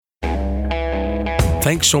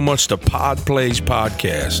Thanks so much to Pod Plays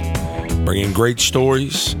Podcast, bringing great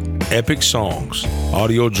stories, epic songs,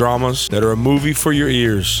 audio dramas that are a movie for your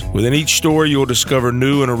ears. Within each story, you'll discover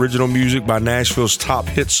new and original music by Nashville's top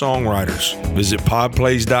hit songwriters. Visit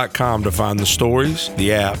podplays.com to find the stories,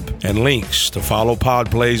 the app, and links to follow Pod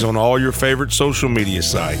Plays on all your favorite social media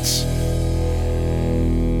sites.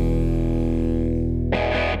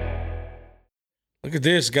 Look at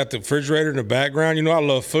this. Got the refrigerator in the background. You know I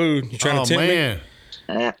love food. You trying to tempt me?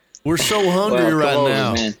 We're so hungry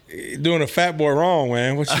now. Man. You're doing a fat boy wrong,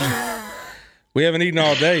 man. We haven't eaten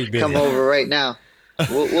all day, Benny. Come over right now.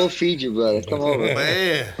 We'll feed you, brother. Come over.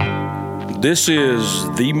 Man. This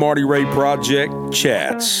is the Marty Ray Project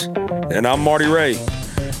Chats, and I'm Marty Ray,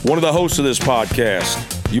 one of the hosts of this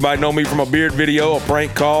podcast. You might know me from a beard video, a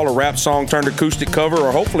prank call, a rap song turned acoustic cover,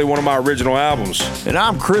 or hopefully one of my original albums. And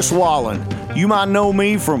I'm Chris Wallen. You might know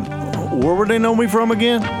me from... Where would they know me from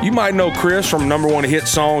again? You might know Chris from number one hit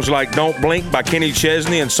songs like Don't Blink by Kenny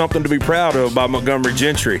Chesney and Something to Be Proud of by Montgomery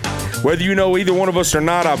Gentry. Whether you know either one of us or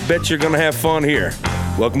not, I bet you're going to have fun here.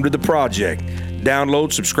 Welcome to the project.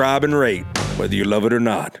 Download, subscribe, and rate, whether you love it or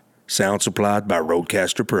not. Sound supplied by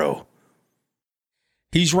Rodecaster Pro.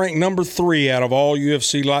 He's ranked number 3 out of all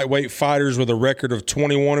UFC lightweight fighters with a record of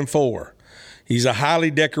 21-4. He's a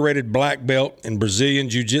highly decorated black belt in Brazilian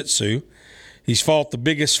Jiu-Jitsu. He's fought the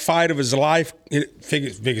biggest fight of his life,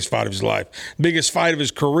 biggest fight of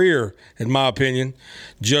his career, in my opinion,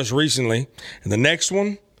 just recently. And the next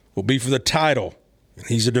one will be for the title. And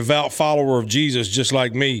he's a devout follower of Jesus, just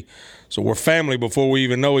like me. So we're family before we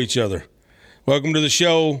even know each other. Welcome to the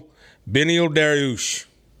show, BENEIL DARIUSH.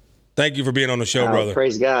 Thank you for being on the show, brother.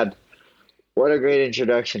 Praise God. What a great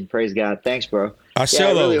introduction. Praise God. Thanks, bro. I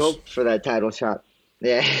really hoped for that title shot.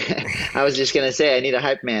 Yeah. I was just going to say, I need a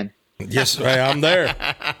hype man. Yes, hey, I'm there.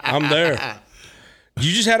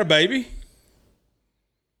 You just had a baby?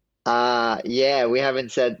 Yeah, we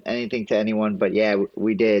haven't said anything to anyone, but yeah,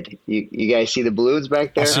 we did. You guys see the balloons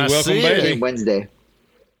back there? I see. Welcome, baby. Wednesday.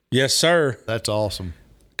 Yes, sir. That's awesome.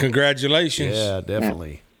 Congratulations. Yeah,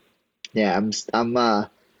 definitely. Yeah,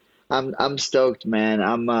 I'm stoked, man.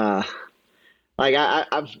 I'm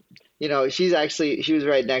she was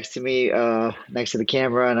right next to me, next to the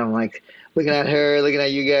camera, and I'm like, looking at her, looking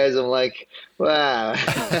at you guys, I'm like, wow.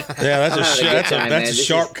 Yeah, that's a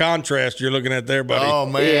sharp contrast you're looking at there, buddy. Oh,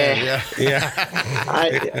 man. Yeah.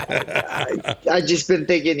 I just been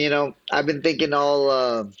thinking, I've been thinking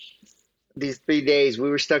all these 3 days. We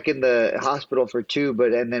were stuck in the hospital for 2,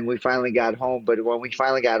 and then we finally got home. But when we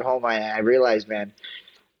finally got home, I realized, man,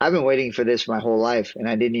 I've been waiting for this my whole life, and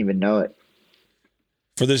I didn't even know it.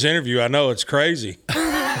 For this interview, I know it's crazy.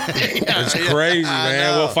 It's crazy,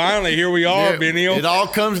 man. Well, finally, here we are, BENEIL. It all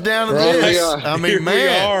comes down to this. I mean, here man. we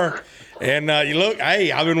are. And you look,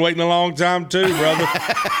 hey, I've been waiting a long time too, brother.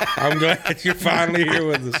 I'm glad you're finally here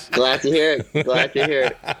with us. Glad to hear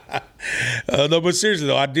it. No, but seriously,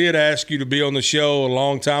 though, I did ask you to be on the show a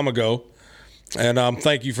long time ago. And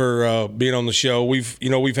thank you for being on the show.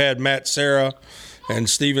 We've had Matt Serra and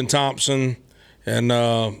Stephen Thompson and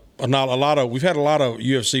we've had a lot of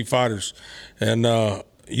UFC fighters. And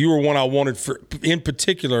you were one I wanted in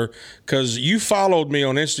particular because you followed me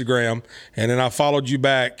on Instagram, and then I followed you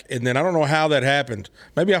back, and then I don't know how that happened.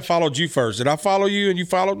 Maybe I followed you first. Did I follow you and you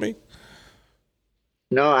followed me?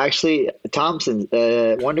 No, actually, Thompson,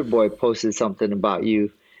 Wonder Boy, posted something about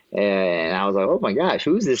you, and I was like, oh my gosh,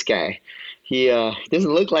 who's this guy? He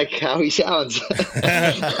doesn't look like how he sounds. What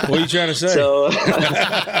are you trying to say? So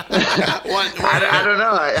I don't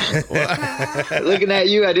know. Looking at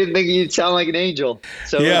you, I didn't think you'd sound like an angel.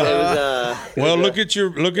 So yeah. Look at your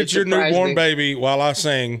newborn baby while I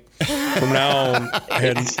sing from now on.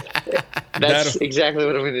 And that's exactly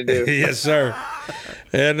what I'm going to do. Yes, sir.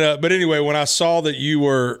 And but anyway, when I saw that you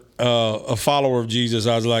were a follower of Jesus,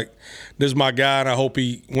 I was like, "This is my guy, and I hope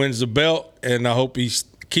he wins the belt, and I hope he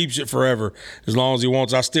keeps it forever as long as he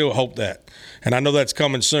wants." I still hope that. And I know that's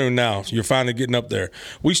coming soon now. So you're finally getting up there.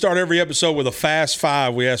 We start every episode with a fast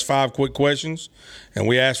 5. We ask 5 quick questions, and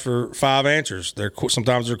we ask for 5 answers.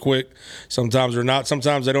 Sometimes they're quick. Sometimes they're not.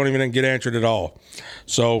 Sometimes they don't even get answered at all.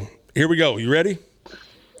 So here we go. You ready?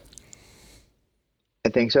 I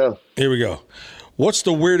think so. Here we go. What's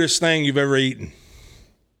the weirdest thing you've ever eaten?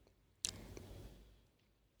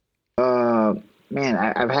 Man,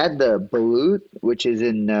 I've had the balut, which is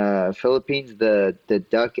in Philippines, the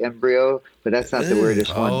duck embryo, but that's not the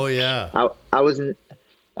weirdest one. Oh yeah. I was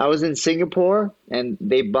in Singapore, and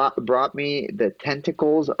they brought me the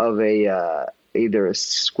tentacles of either a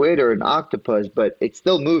squid or an octopus, but it's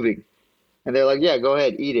still moving. And they're like, "Yeah, go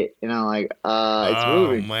ahead, eat it." And I'm like, "It's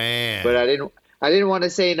moving." Man. But I didn't I didn't want to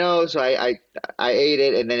say no, so I ate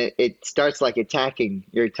it, and then it starts like attacking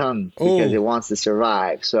your tongue because it Oh, wants to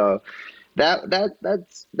survive. So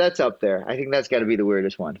that's up there. I think that's got to be the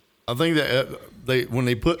weirdest one. I think that they when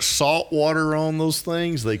they put salt water on those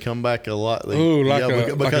things, they come back a lot. like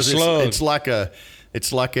a slug.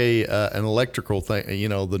 It's like a an electrical thing. You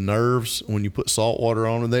know, the nerves when you put salt water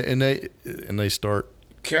on them, they start.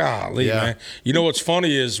 Golly, Yeah. man. You know what's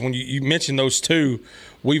funny is when you mentioned those two,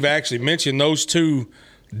 we've actually mentioned those two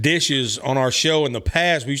dishes on our show in the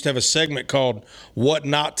past. We used to have a segment called "What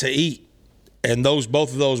Not to Eat," and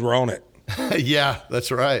both of those were on it. Yeah,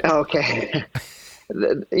 that's right. Okay.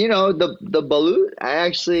 The balut, I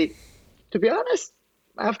actually, to be honest,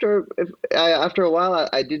 after a while,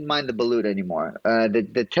 I didn't mind the balut anymore.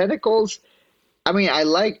 The tentacles. I mean, I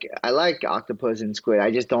like octopus and squid. I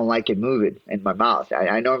just don't like it moving in my mouth.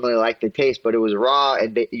 I normally like the taste, but it was raw,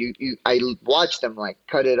 and I watched them like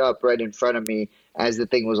cut it up right in front of me as the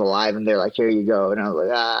thing was alive, and they're like, "Here you go," and I was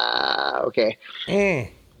like,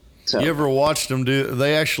 okay. So You ever watched them do?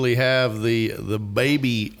 They actually have the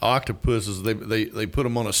baby octopuses. They put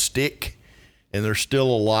them on a stick, and they're still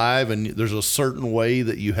alive. And there's a certain way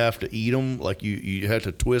that you have to eat them. Like you have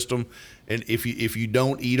to twist them, and if you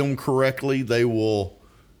don't eat them correctly, they will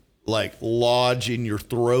like lodge in your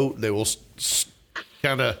throat. They will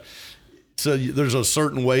kind of. So there's a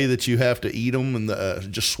certain way that you have to eat them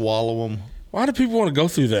and just swallow them. Why do people want to go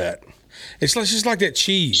through that? It's just like that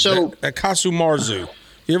cheese, So- that kasu marzu.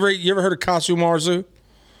 You ever heard of kasu marzu?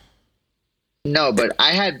 no, but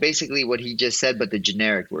I had basically what he just said, but the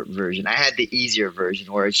generic version. I had the easier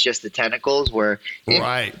version where it's just the tentacles, where it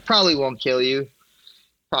Right. probably won't kill you.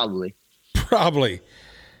 Probably. Probably.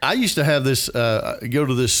 I used to have this go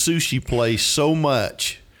to this sushi place so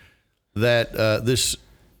much that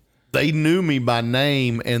they knew me by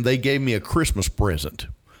name and they gave me a Christmas present.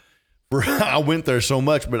 I went there so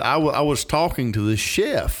much, but I was talking to this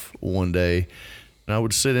chef one day, and I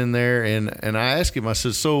would sit in there and I asked him. I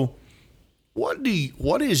said, "So, what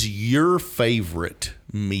is your favorite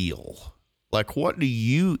meal? Like, what do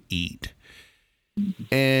you eat?"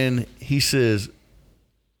 And he says,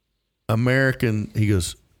 He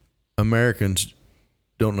goes, "Americans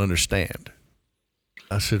don't understand."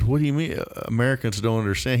 I said, "What do you mean Americans don't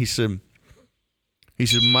understand?" He said,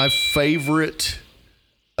 "My favorite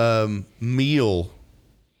meal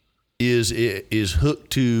is hooked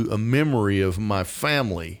to a memory of my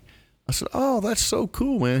family." I said, "Oh, that's so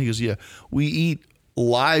cool, man." He goes, "Yeah, we eat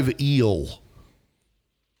live eel."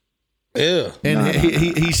 Yeah. And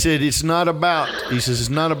he said it's not about. He says it's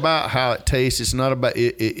not about how it tastes. It's not about.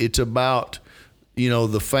 It's about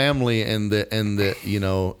the family and the and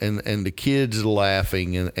the kids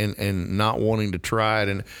laughing and not wanting to try it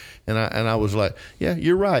and I was like, yeah,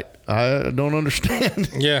 you're right. I don't understand.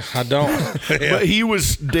 Yeah, I don't. Yeah. But he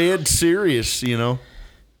was dead serious.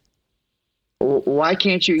 Why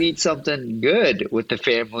can't you eat something good with the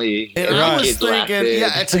family? And I was thinking, yeah,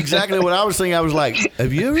 that's exactly what I was thinking. I was like,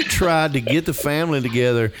 have you ever tried to get the family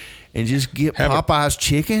together and just get Popeye's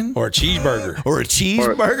chicken? Or a cheeseburger. Or a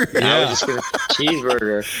cheeseburger? I was just going to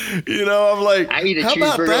cheeseburger. I'm like, I eat a how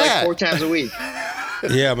about cheeseburger that? like 4 times a week.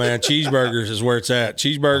 Yeah, man. Cheeseburgers is where it's at.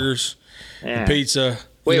 Cheeseburgers, Yeah. pizza.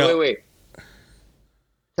 Wait.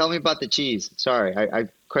 Tell me about the cheese. Sorry, I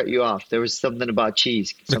cut you off. There was something about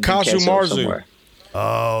cheese. The Something Kasu queso Marzu. somewhere.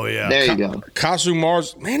 Oh, yeah. There you go. Kasu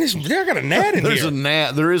Marzu. Man, they got a gnat in There's here. a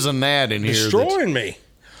gnat. There is a gnat in here. Destroying me.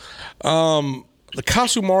 The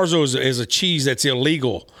Kasu Marzu is a cheese that's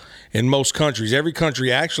illegal in most countries. Every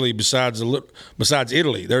country, actually, besides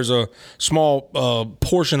Italy. There's a small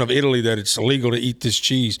portion of Italy that it's illegal to eat this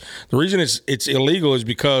cheese. The reason it's illegal is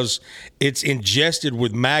because it's ingested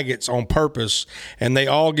with maggots on purpose, and they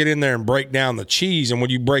all get in there and break down the cheese. And when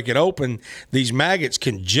you break it open, these maggots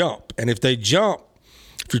can jump. And if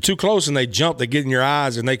you're too close and they jump, they get in your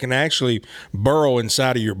eyes, and they can actually burrow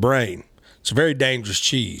inside of your brain. It's a very dangerous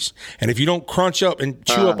cheese. And if you don't crunch up and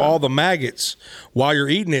chew up all the maggots while you're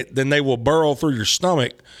eating it, then they will burrow through your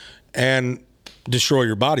stomach and destroy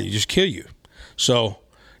your body, just kill you. So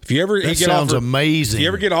if you ever That sounds amazing. If you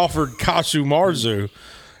ever get offered Kasu Marzu,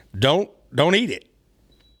 don't eat it.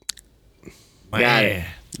 Got it.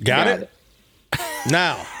 Got it?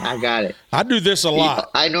 Now, I got it. I do this a lot.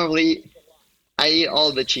 I eat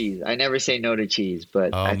all the cheese. I never say no to cheese,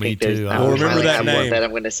 but I me think there's too. I Well, remember finally that have one name. that I'm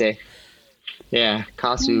going to say. Yeah,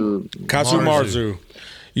 Kasu Marzu.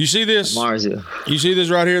 You see this? Marzu. You see this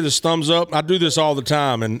right here, this thumbs up? I do this all the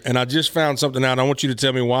time, and I just found something out. I want you to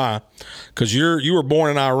tell me why, because you were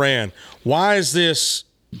born in Iran. Why is this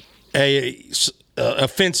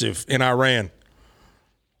offensive in Iran?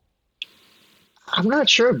 I'm not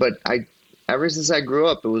sure, but I ever since I grew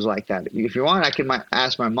up, it was like that. If you want, I can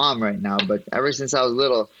ask my mom right now. But ever since I was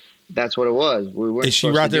little, that's what it was. We weren't. Is she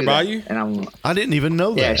right there by you? And I didn't even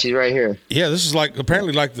know that. Yeah, she's right here. Yeah, this is like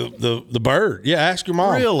apparently like the bird. Yeah, ask your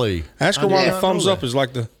mom. Really? Ask her why the thumbs up is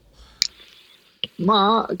like the.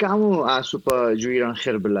 Ma, kamu asupa juiran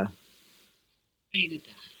khirbala.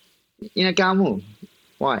 Ina kamu.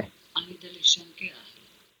 Why?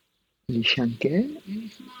 Lishanke?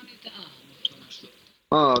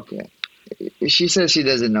 Oh, okay. She says she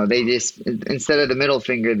doesn't know. They just instead of the middle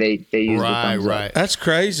finger, they use the thumbs up. That's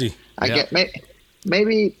crazy. I get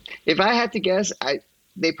maybe if I had to guess,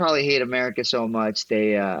 they probably hate America so much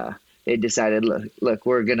they decided look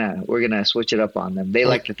we're gonna switch it up on them. They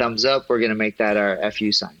like the thumbs up. We're gonna make that our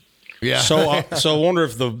FU sign. Yeah. So I wonder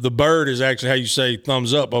if the bird is actually how you say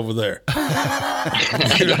thumbs up over there.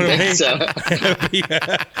 You know what I mean? So.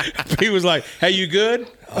 If he was like, "Hey, you good?"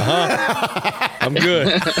 I'm good.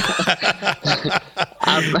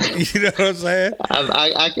 You know what I'm saying?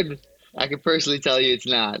 I can personally tell you it's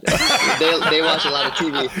not. They watch a lot of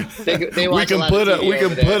TV. They watch a lot of TV. We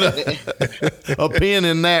can put a pin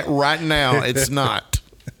in that right now. It's not.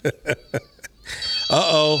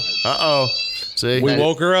 Uh-oh. See, we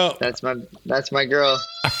woke her up. That's my girl.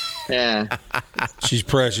 Yeah, she's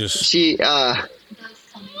precious. She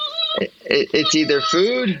it's either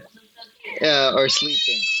food or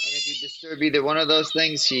sleeping, and if you disturb either one of those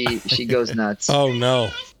things, she goes nuts. Oh no!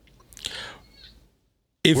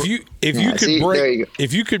 If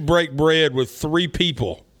you could break bread with 3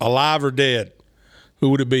 people, alive or dead, who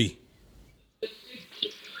would it be?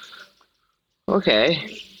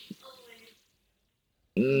 Okay.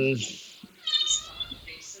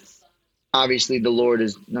 Obviously, the Lord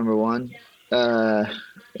is number one.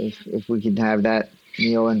 If we can have that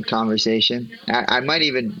meal and conversation, I might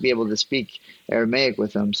even be able to speak Aramaic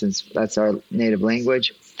with him since that's our native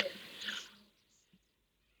language.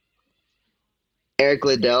 Eric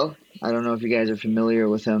Liddell. I don't know if you guys are familiar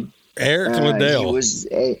with him. Eric Liddell.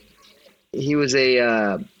 He was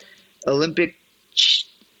a Olympic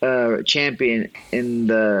champion in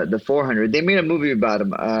the 400. They made a movie about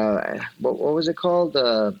him. What was it called?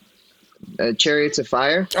 Chariots of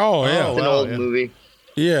Fire. Oh yeah, it's an old movie.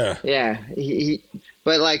 Yeah, yeah.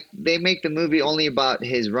 But like they make the movie only about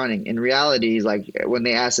his running. In reality, he's like when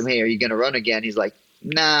they ask him, "Hey, are you going to run again?" He's like,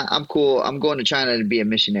 "Nah, I'm cool. I'm going to China to be a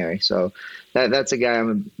missionary." So that's a guy I'm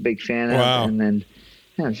a big fan of. Wow. And then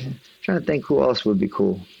I'm trying to think who else would be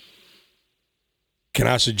cool. Can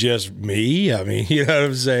I suggest me? I mean, you know what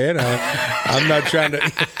I'm saying? I'm not trying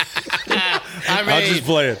to. I'll just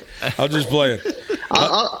play it.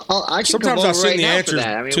 Sometimes I send the answers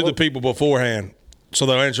to the people beforehand, so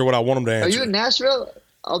they'll answer what I want them to answer. Are you in Nashville?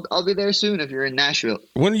 I'll be there soon if you're in Nashville.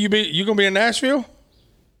 When you gonna be in Nashville?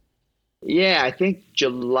 Yeah, I think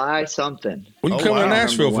July something. What are you coming to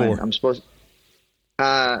Nashville for? I'm supposed.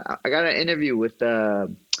 I got an interview with I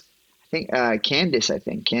think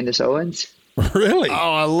Candace Owens. Really?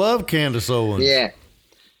 Oh, I love Candace Owens. Yeah.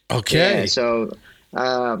 Okay. Yeah, so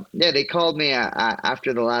they called me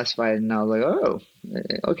after the last fight, and I was like, "Oh,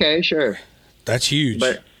 okay, sure." That's huge.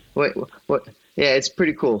 But what? Yeah, it's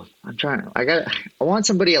pretty cool. I want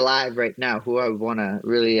somebody alive right now who I want to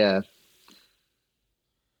really.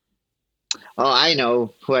 I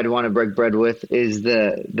know who I'd want to break bread with is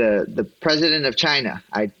the president of China.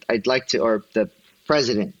 I'd like to, or the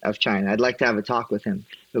president of China. I'd like to have a talk with him.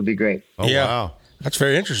 It would be great. Oh, yeah. Wow. That's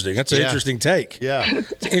very interesting. That's an interesting take. Yeah.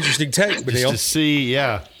 It's an interesting take, BENEIL. Just to see,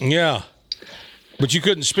 yeah. Yeah. But you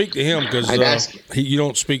couldn't speak to him because you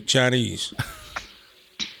don't speak Chinese.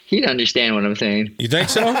 He'd understand what I'm saying. You think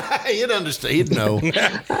so? He'd understand. He'd know. He'd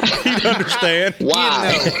understand.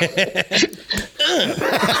 Wow.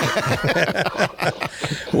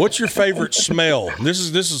 What's your favorite smell? This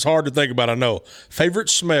is hard to think about, I know. Favorite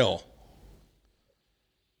smell?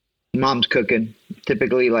 Mom's cooking.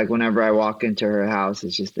 Typically, like whenever I walk into her house,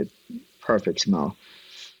 it's just a perfect smell.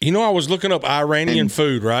 You know, I was looking up Iranian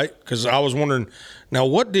food, right? Because I was wondering, now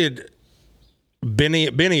what did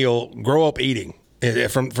BENEIL grow up eating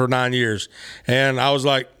for 9 years? And I was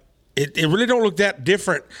like, it really don't look that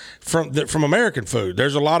different from American food.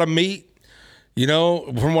 There's a lot of meat, you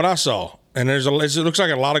know, from what I saw. And it looks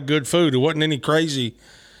like a lot of good food. There wasn't any crazy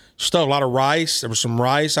stuff. A lot of rice. There was some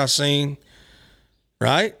rice I seen,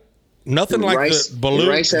 right? Nothing like the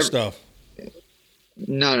balloon stuff.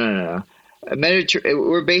 No.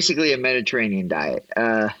 We're basically a Mediterranean diet.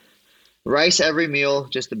 Rice every meal,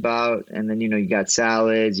 just about, and then you got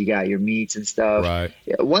salads, you got your meats and stuff. Right.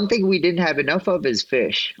 One thing we didn't have enough of is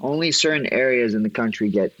fish. Only certain areas in the country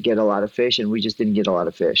get a lot of fish, and we just didn't get a lot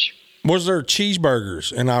of fish. Was there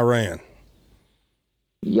cheeseburgers in Iran?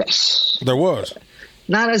 Yes. There was.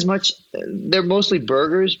 Not as much. They're mostly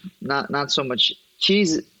burgers. Not so much.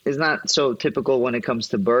 Cheese is not so typical when it comes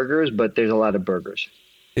to burgers, but there's a lot of burgers.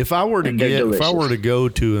 If I were to go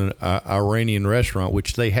to an Iranian restaurant,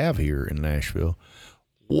 which they have here in Nashville,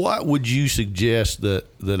 what would you suggest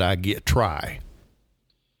that I try?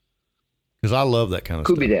 Because I love that kind of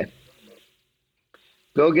Kubide. stuff.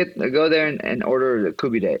 Go there and order the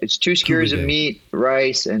kubide. It's 2 skewers of meat,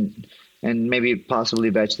 rice, and maybe possibly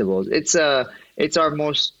vegetables. It's our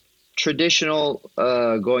most traditional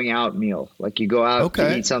going out meal. Like you go out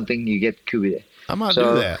to eat something, you get kubide. I might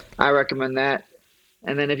do that. I recommend that.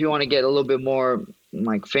 And then if you want to get a little bit more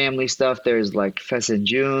like family stuff, there's like Fes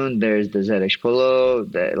June, there's the Zedesh Polo.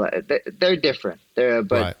 They're different.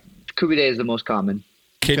 But kubide is the most common.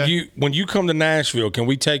 When you come to Nashville, can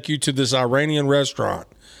we take you to this Iranian restaurant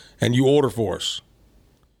and you order for us?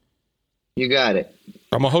 You got it.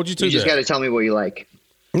 I'm gonna hold you to that. You just got to tell me what you like.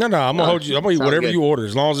 No, I'm gonna hold you. I'm gonna eat whatever good. you order,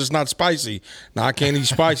 as long as it's not spicy. No, I can't eat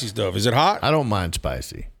spicy stuff. Is it hot? I don't mind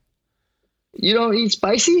spicy. You don't eat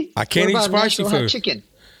spicy? I can't eat spicy food. Hot chicken?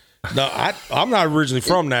 No, I'm not originally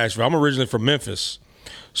from Nashville. I'm originally from Memphis.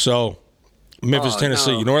 So, Memphis,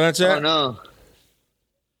 Tennessee. No. You know where that's at? Oh, no.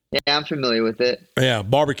 Yeah, I'm familiar with it. Yeah,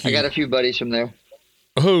 barbecue. I got a few buddies from there.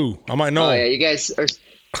 Who? I might know. Oh, yeah, you guys are...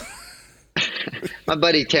 My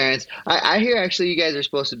buddy Terrence. I hear actually you guys are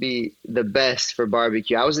supposed to be the best for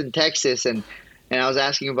barbecue. I was in Texas and I was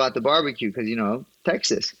asking about the barbecue because,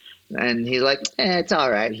 Texas. And he's like, it's all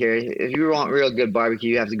right here. If you want real good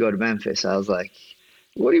barbecue, you have to go to Memphis. I was like,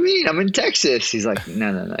 what do you mean? I'm in Texas. He's like,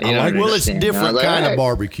 no. It's different kind of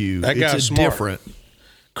barbecue. That guy's smart. Different.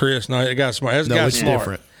 Chris, no, that guy's smart. It's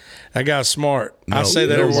different. That guy's smart. I say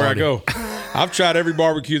that everywhere I go. I've tried every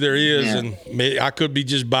barbecue there is, and I could be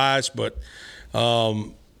just biased, but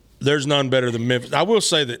there's none better than Memphis. I will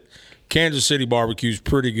say that Kansas City barbecue is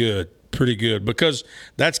pretty good, because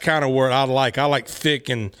that's kind of where I like. I like thick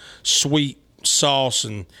and sweet sauce,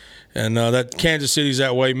 and that Kansas City's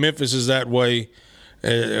that way. Memphis is that way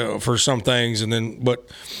for some things,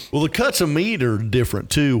 the cuts of meat are different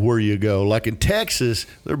too where you go. Like in Texas,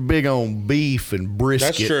 they're big on beef and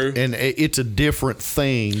brisket. That's true, and it's a different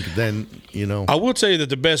thing than I will tell you that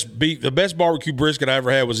the best barbecue brisket I ever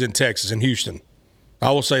had was in Texas, in Houston. I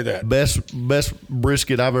will say that best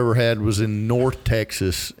brisket I've ever had was in North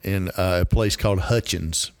Texas in a place called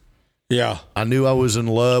Hutchins. Yeah, I knew I was in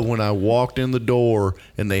love when I walked in the door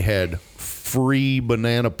and they had free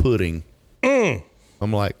banana pudding.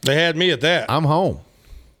 I'm like, they had me at that. I'm home.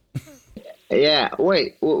 Yeah.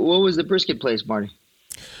 Wait, what was the brisket place, Marty?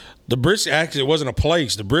 The brisket, actually, it wasn't a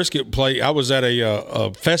place. The brisket place, I was at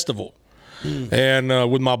a festival.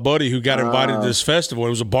 And with my buddy who got invited to this festival. It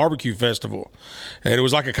was a barbecue festival. And it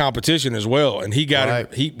was like a competition as well. And we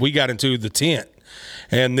got into the tent.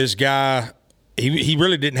 And this guy, he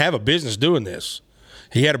really didn't have a business doing this.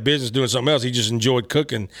 He had a business doing something else. He just enjoyed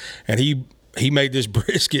cooking. And he made this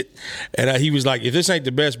brisket, and he was like, if this ain't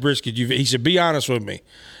the best brisket he said, be honest with me.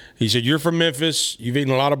 He said, you're from Memphis. You've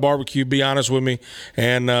eaten a lot of barbecue. Be honest with me.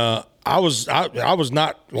 And I was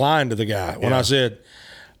not lying to the guy when I said,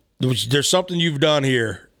 there's something you've done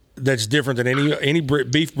here that's different than any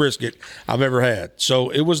beef brisket I've ever had. So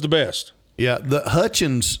it was the best. Yeah, the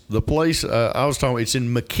Hutchins, the place I was talking about, it's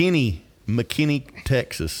in McKinney,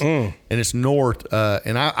 Texas, and it's north.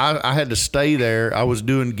 And I had to stay there. I was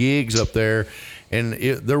doing gigs up there, and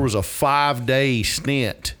there was a 5-day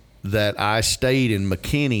stint that I stayed in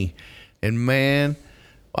McKinney, and man,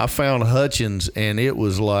 I found Hutchins, and it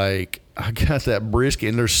was like I got that brisket,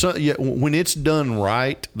 and there's when it's done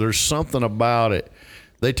right, there's something about it.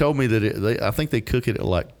 They told me that I think they cook it at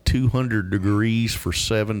like 200 degrees for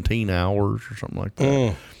 17 hours or something like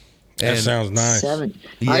that. That sounds nice.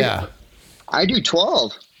 Yeah. I do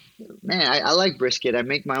 12. Man, I like brisket. I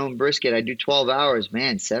make my own brisket. I do 12 hours.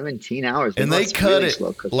 Man, 17 hours. And they cut it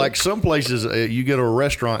like some places. You go to a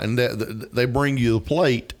restaurant and they bring you the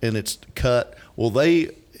plate and it's cut. Well, they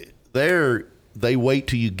wait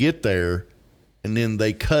till you get there and then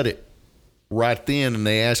they cut it right then, and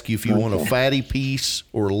they ask you if you want a fatty piece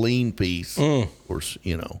or a lean piece. Of course,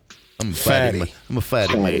 I'm a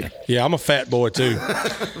fatty man. Yeah, I'm a fat boy too.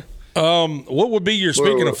 What would be your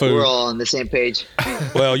speaking of food? We're all on the same page.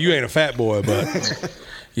 Well, you ain't a fat boy, but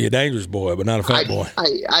you're a dangerous boy, but not a fat boy.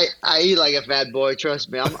 I eat like a fat boy.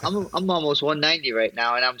 Trust me. I'm almost 190 right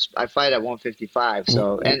now, and I fight at 155.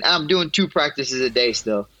 So, and I'm doing 2 practices a day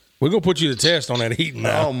still. We're gonna put you to test on that eating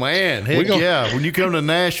now. Oh man, yeah! When you come to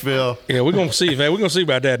Nashville, yeah, we're gonna see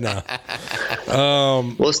about that now.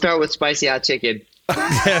 We'll start with spicy hot chicken.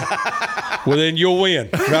 Well, then you'll win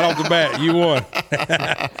right off the bat. You won.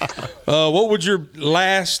 What would your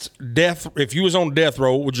last death, if you was on death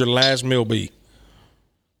row, what would your last meal be?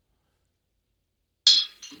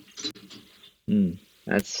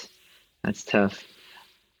 That's tough.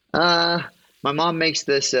 My mom makes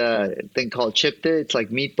this thing called chipta. It's like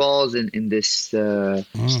meatballs in this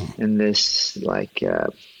like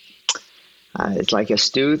it's like a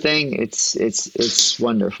stew thing. It's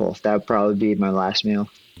wonderful. That would probably be my last meal.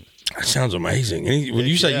 That sounds amazing. When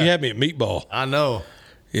you say you had me at meatball, I know.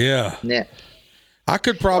 Yeah. Yeah. I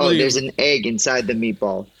could probably. Oh, there's an egg inside the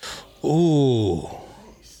meatball. Ooh.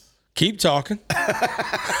 Keep talking.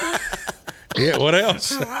 Yeah. What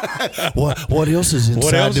else? What else is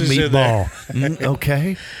inside the meatball?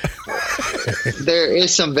 Okay. There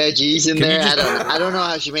is some veggies in there. I don't know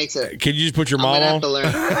how she makes it. Can you just put your mom on? I'm gonna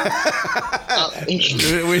have to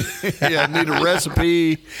learn. Need a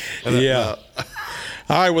recipe. Yeah.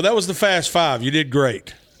 All right. Well, that was the Fast Five. You did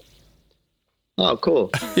great. Oh, cool.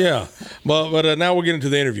 Yeah. But now we'll get into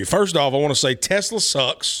the interview. First off, I want to say Tesla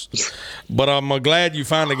sucks, but I'm glad you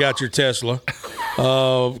finally got your Tesla,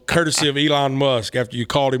 courtesy of Elon Musk, after you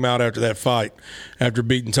called him out after that fight, after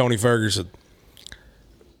beating Tony Ferguson.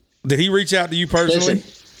 Did he reach out to you personally?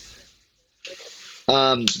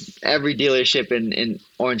 Listen, every dealership in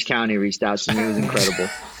Orange County reached out to me. It was incredible.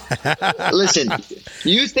 Listen,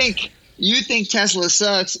 you think Tesla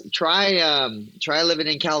sucks? Try living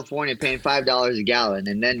in California, paying $5 a gallon,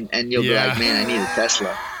 and you'll be like, man, I need a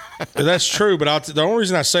Tesla. That's true, but the only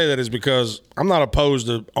reason I say that is because I'm not opposed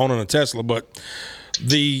to owning a Tesla, but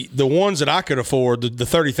the ones that I could afford, the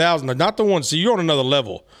 30,000, are not the ones. So you're on another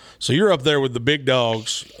level. So you're up there with the big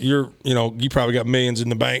dogs. You probably got millions in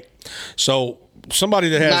the bank. So somebody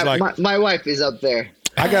that has my wife is up there.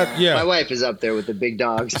 My wife is up there with the big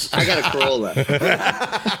dogs. I got a Corolla.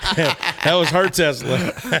 That was her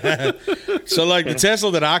Tesla. So like the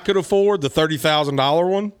Tesla that I could afford, the $30,000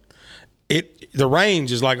 one, the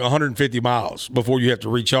range is like 150 miles before you have to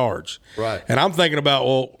recharge. Right. And I'm thinking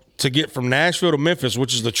about, to get from Nashville to Memphis,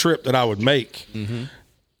 which is the trip that I would make,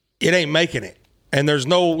 it ain't making it. And there ain't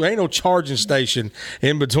no charging station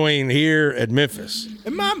in between here and Memphis.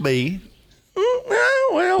 It might be.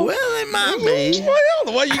 Well, it might be. Well,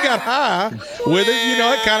 the way you got high with it,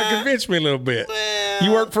 it kind of convinced me a little bit. Well,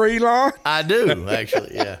 you work for Elon? I do,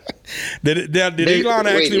 actually, yeah. Did Elon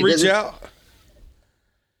actually reach out?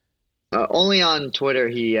 Only on Twitter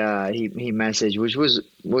he messaged,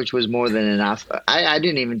 which was more than enough. I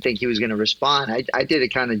didn't even think he was going to respond. I did it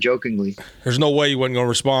kind of jokingly. There's no way he wasn't going to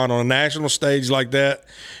respond on a national stage like that.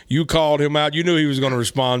 You called him out. You knew he was going to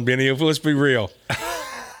respond, Benny. Let's be real.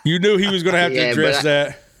 You knew he was going to have to address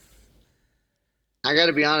that. I got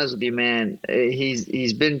to be honest with you, man.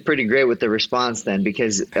 He's been pretty great with the response then,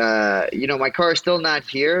 because my car is still not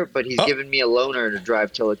here, but he's given me a loaner to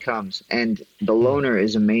drive till it comes, and the loaner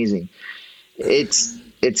is amazing.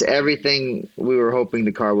 It's everything we were hoping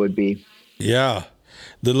the car would be. Yeah,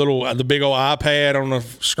 the big old iPad on the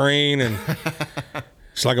screen, and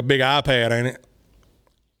it's like a big iPad, ain't it?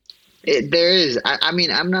 There is. I mean,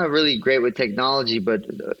 I'm not really great with technology, but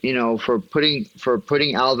for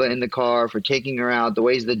putting Alva in the car, for taking her out, the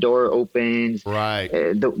ways the door opens, right,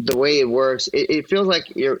 the way it works, it feels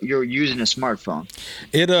like you're using a smartphone.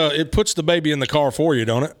 It puts the baby in the car for you,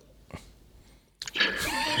 don't it?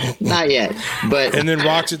 Not yet, but and then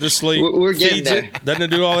rocks it to sleep. We're getting there. Doesn't it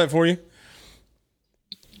do all that for you?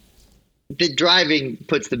 The driving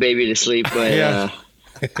puts the baby to sleep, but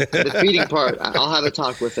the feeding part, I'll have a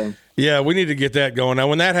talk with him. Yeah, we need to get that going. Now,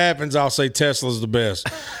 when that happens, I'll say Tesla's the best.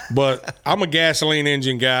 But I'm a gasoline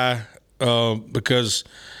engine guy because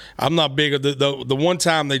I'm not big. The one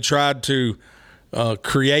time they tried to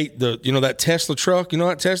create that Tesla truck. You know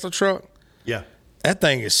that Tesla truck? Yeah. That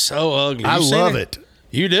thing is so ugly. I love it.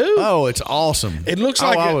 You do? Oh, it's awesome. It looks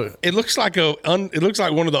like it looks like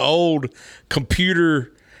one of the old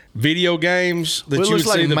computer video games that you would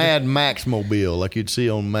like see. Mad Max mobile, like you'd see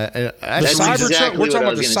on the Cybertruck. We're talking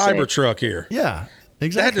about the Cybertruck here. Yeah,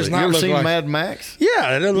 exactly. That does not you ever look seen like Mad Max?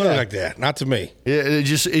 Yeah, it doesn't look like that. Not to me.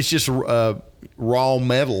 It's just raw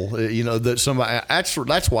metal. That somebody.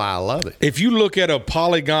 That's why I love it. If you look at a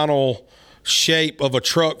polygonal shape of a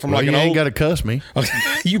truck from you ain't got to cuss me.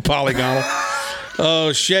 You polygonal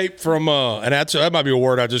shape from and that might be a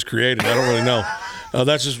word I just created. I don't really know.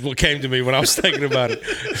 That's just what came to me when I was thinking about it.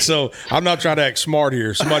 So I'm not trying to act smart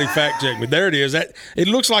here. Somebody fact check me. There it is. It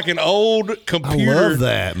looks like an old computer. I love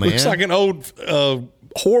that, man. Looks like an old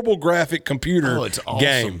horrible graphic computer it's awesome.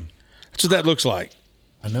 game. That's what that looks like.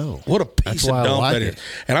 I know. What a piece of dump that is.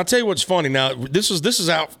 And I'll tell you what's funny. Now this is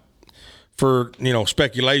out for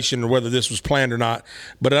speculation or whether this was planned or not.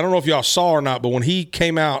 But I don't know if y'all saw or not. But when he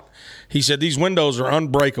came out, he said these windows are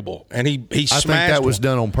unbreakable, and he smashed. I think that was one.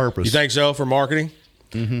 done on purpose. You think so for marketing?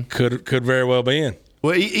 Mm-hmm. Could very well be in.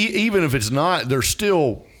 Well, even if it's not, there's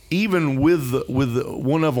still, even with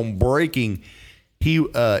one of them breaking,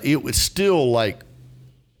 it was still like,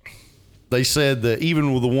 they said that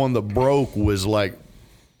even with the one that broke was like,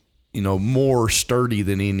 more sturdy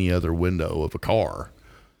than any other window of a car.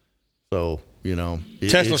 So,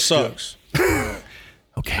 Tesla sucks.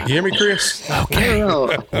 Okay. You hear me, Chris? Okay.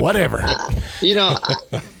 Whatever.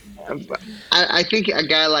 I think a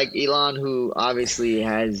guy like Elon, who obviously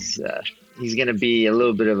has, he's going to be a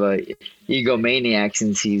little bit of a egomaniac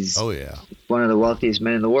since he's one of the wealthiest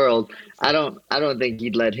men in the world. I don't think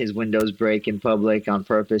he'd let his windows break in public on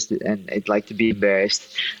purpose and to be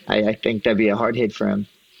embarrassed. I think that'd be a hard hit for him.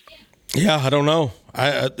 Yeah, I don't know.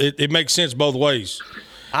 It makes sense both ways.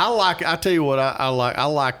 I tell you what I like. I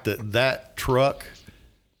like that truck,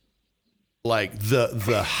 like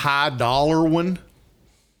the high dollar one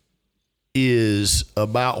is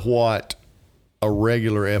about what a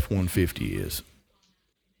regular F-150 is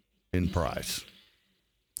in price.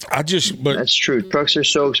 But that's true. Trucks are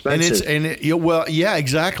so expensive.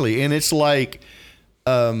 Exactly. And it's like,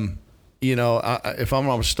 if I'm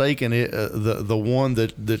not mistaken, the one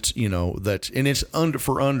that's and it's under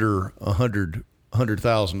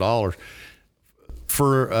 $100,000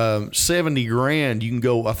 for $70,000, you can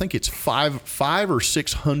go. I think it's 500 or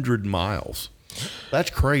 600 miles. That's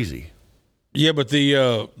crazy. Yeah, but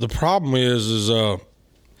the problem is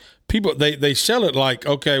people they sell it like,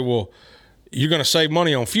 okay, well, you're going to save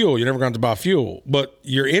money on fuel. You're never going to buy fuel, but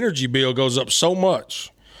your energy bill goes up so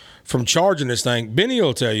much from charging this thing. Benny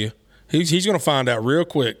will tell you. He's going to find out real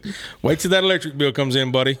quick. Wait till that electric bill comes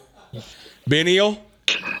in, buddy. BENEIL?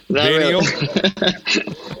 No,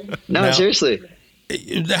 now, seriously.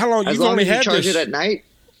 How long? You've only had charge this? It at night?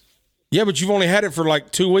 Yeah, but you've only had it for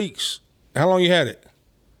like 2 weeks. How long you had it?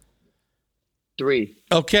 3.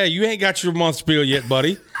 Okay, you ain't got your month's bill yet,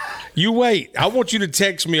 buddy. You wait. I want you to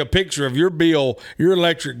text me a picture of your bill, your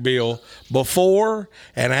electric bill, before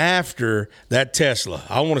and after that Tesla.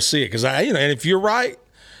 I want to see it because and if you're right,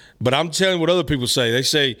 but I'm telling you what other people say. They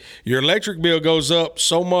say your electric bill goes up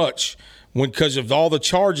so much because of all the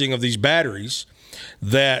charging of these batteries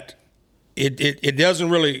that it doesn't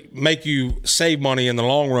really make you save money in the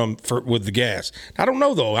long run with the gas. I don't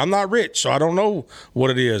know though. I'm not rich, so I don't know what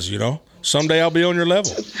it is. Someday I'll be on your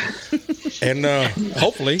level, and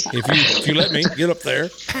hopefully, if you let me get up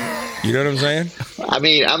there, you know what I'm saying. I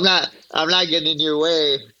mean, I'm not getting in your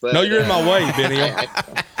way. But, no, you're in my way, Benny.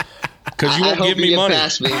 Because you won't give me money.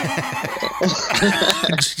 Past me.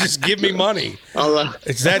 Just give me money.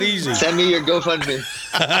 It's that easy. Send me your GoFundMe.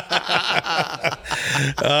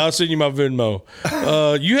 I'll send you my Venmo.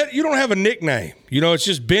 You don't have a nickname. It's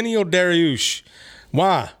just Benny or Dariush.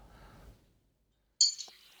 Why?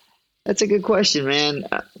 That's a good question, man.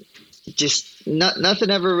 Just nothing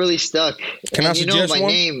ever really stuck. Can I suggest my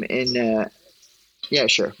one? name in? Yeah,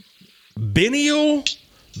 sure. Benny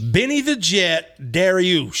the Jet,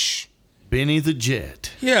 Dariush. Benny the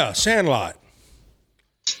Jet. Yeah, Sandlot.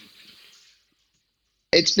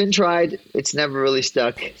 It's been tried. It's never really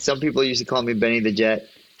stuck. Some people used to call me Benny the Jet.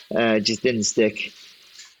 It just didn't stick.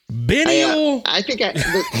 Benny. I think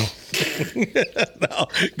No,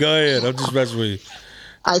 go ahead. I'm just messing with you.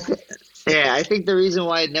 I think the reason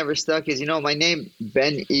why it never stuck is, my name,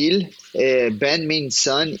 BENEIL. Ben means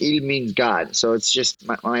son, Il means God. So it's just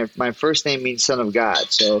my first name means son of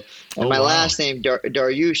God. So, and my last name,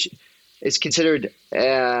 Dariush, is considered,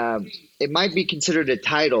 it might be considered a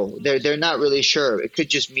title. They're not really sure. It could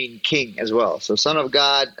just mean king as well. So son of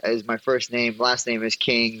God is my first name. Last name is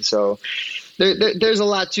King. So there's a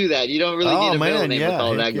lot to that. You don't really need a middle name with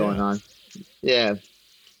all that going on. Yeah.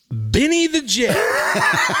 Benny the Jet.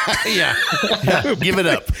 yeah. Give it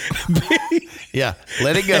up. Yeah.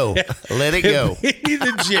 Let it go. Let it go. Benny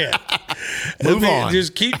the Jet. Move on.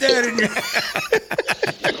 Just keep that in your.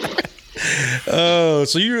 Oh,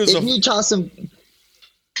 so you're if you toss some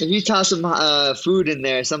food in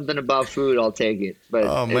there, something about food, I'll take it.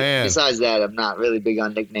 But besides that, I'm not really big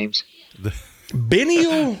on nicknames.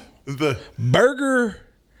 BENEIL, the Burger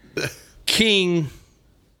King,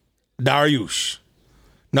 Dariush.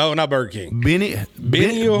 No, not Burger King. BENEIL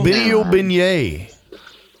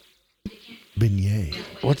beignet.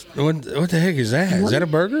 What the heck is that? Is that a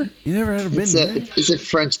burger? You never had a beignet? It's a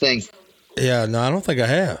French thing. Yeah, no, I don't think I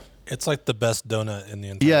have. It's like the best donut in the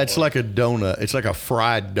entire world. It's world. like a donut. It's like a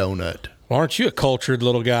fried donut. Well, aren't you a cultured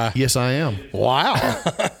little guy? Yes, I am. Wow.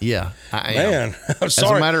 Yeah, I am. Man, I'm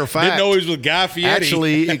sorry. As a matter of fact, didn't know he was with Guy Fieri.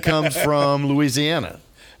 Actually, it comes from Louisiana.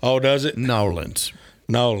 Oh, does it? Nolans.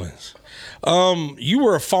 You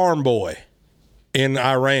were a farm boy in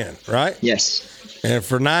Iran, right? Yes. And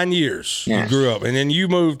for 9 years, Yeah. you grew up. And then you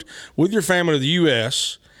moved with your family to the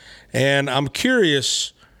U.S., and I'm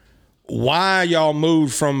curious why y'all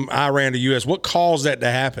moved from Iran to U.S. What caused that to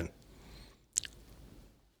happen?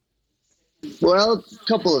 Well, a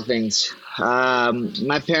couple of things.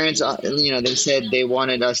 My parents, they said they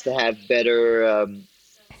wanted us to have better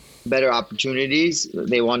opportunities.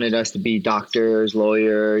 They wanted us to be doctors,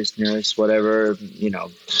 lawyers, nurse, whatever.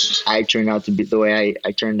 I turned out to be the way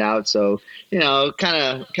I turned out. So,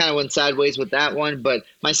 kind of went sideways with that one. But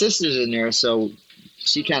my sister's a nurse, so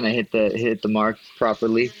she kind of hit the mark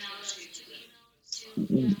properly.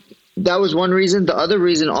 That was one reason. The other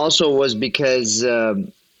reason also was because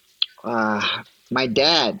my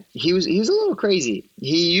dad, he was a little crazy.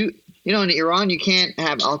 In Iran you can't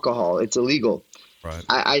have alcohol; it's illegal. Right.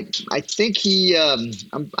 I think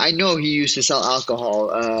I know he used to sell alcohol,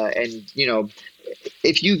 and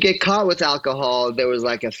if you get caught with alcohol, there was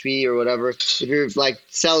like a fee or whatever. If you're like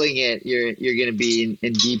selling it, you're going to be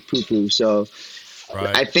in deep poo-poo. So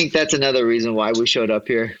Right. I think that's another reason why we showed up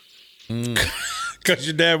here. Because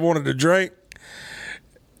your dad wanted to drink?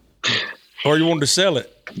 Or you wanted to sell it?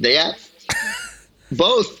 Yeah.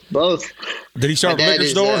 Both. Did he start a liquor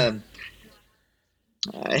store?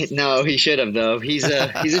 No, he should have though. He's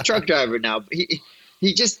a truck driver now.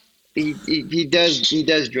 He does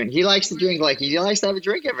drink. He likes to drink. Like he likes to have a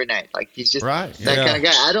drink every night. Like he's just Right. that kind of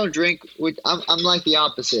guy. I don't drink. I'm like the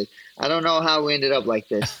opposite. I don't know how we ended up like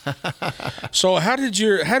this. So how did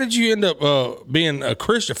you end up being a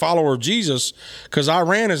Christian follower of Jesus? Because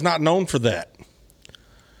Iran is not known for that.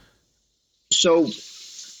 So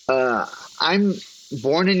I'm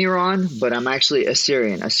born in Iran, but I'm actually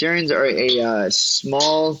Assyrian. Assyrians are a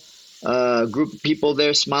small group of people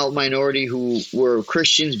there, small minority who were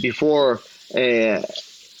Christians before the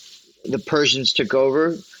Persians took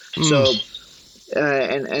over. So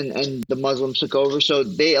and the Muslims took over. So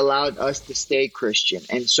they allowed us to stay Christian.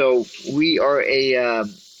 And so we are a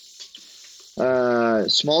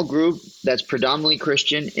small group that's predominantly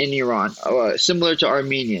Christian in Iran, similar to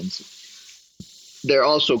Armenians. They're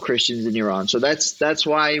also Christians in Iran, so that's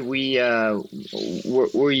why we've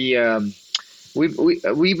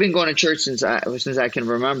been going to church since I can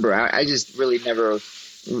remember. I just really never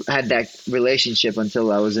had that relationship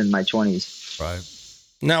until I was in my 20s. Right.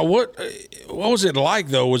 Now, what was it like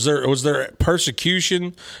though? Was there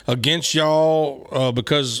persecution against y'all?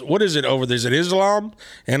 Because what is it over there? Is it Islam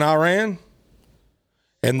in Iran?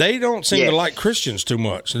 And they don't seem to like Christians too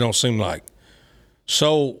much. It don't seem like.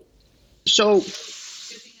 So,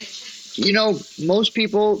 most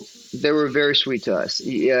people, they were very sweet to us.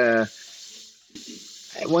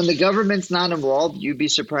 When the government's not involved, you'd be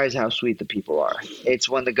surprised how sweet the people are. It's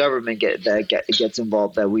when the government gets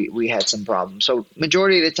involved that we had some problems. So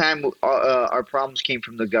majority of the time, our problems came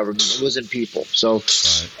from the government. It wasn't people. So,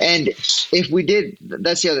 right. And if we did,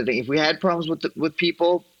 that's the other thing. If we had problems with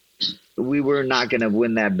people, we were not going to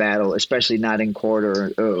win that battle, especially not in court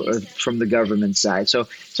or from the government side. So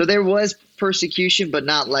there was persecution, but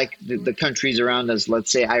not like the countries around us.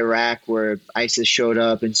 Let's say Iraq, where ISIS showed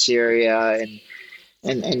up, in Syria,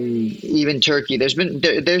 and even Turkey. There's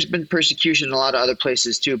been persecution in a lot of other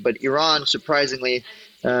places too, but Iran, surprisingly,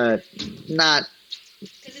 not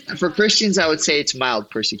for Christians. I would say it's mild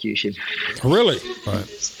persecution. Really? Right.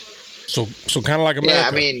 So kind of like America. Yeah,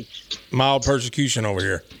 I mean, mild persecution over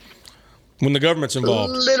here when the government's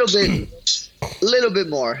involved. A little bit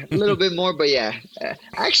more, but yeah.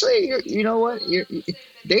 Actually, you know what?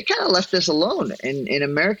 They kind of left us alone. In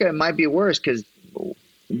America, it might be worse because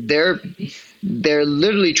they're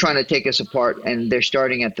literally trying to take us apart, and they're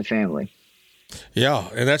starting at the family. Yeah,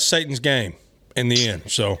 and that's Satan's game in the end.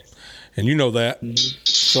 So, and you know that. Mm-hmm.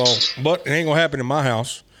 So, but it ain't gonna happen in my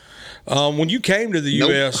house. When you came to the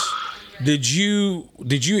U.S., did you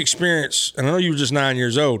experience? And I know you were just 9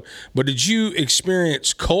 years old, but did you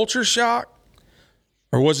experience culture shock,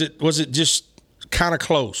 or was it just kind of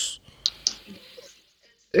close?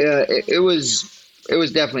 Yeah, it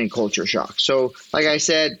was definitely a culture shock. So, like I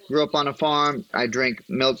said, grew up on a farm. I drank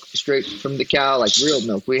milk straight from the cow, like real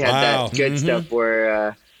milk. We had that good stuff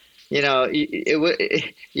where, you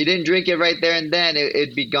didn't drink it right there and then.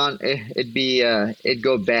 It'd be gone. It'd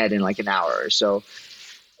go bad in like an hour or so.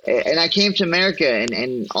 And I came to America,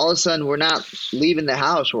 and all of a sudden we're not leaving the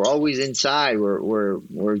house. We're always inside.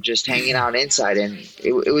 We're just hanging out inside, and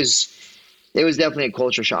it was definitely a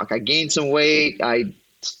culture shock. I gained some weight. I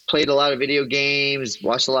played a lot of video games,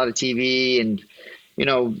 watched a lot of TV, and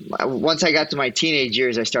once I got to my teenage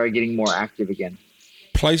years, I started getting more active again.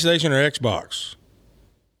 PlayStation or Xbox?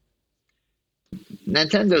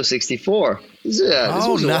 Nintendo 64. This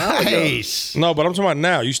was nice. No, but I'm talking about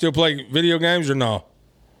now. You still play video games or no?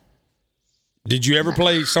 Did you ever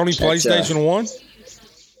play Sony PlayStation 1?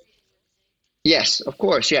 Yes, of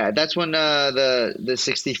course. Yeah, that's when the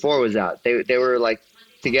 64 was out. They were like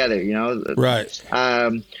together, Right.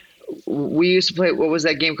 We used to play. What was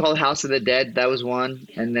that game called? House of the Dead. That was one.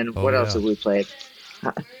 And then what else did we play?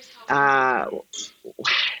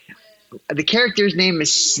 The character's name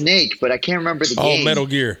is Snake, but I can't remember the game. Oh, Metal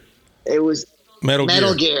Gear. It was Metal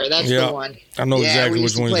Gear. That's the one. I know exactly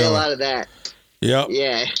which one you're talking about. We used to play a lot of that. Yep.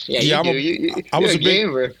 Yeah. I was a big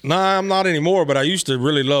gamer. Nah, I'm not anymore, but I used to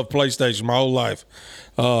really love PlayStation my whole life.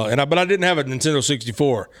 But I didn't have a Nintendo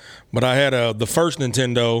 64. But I had the first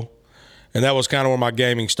Nintendo, and that was kind of where my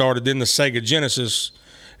gaming started. Then the Sega Genesis,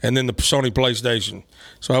 and then the Sony PlayStation.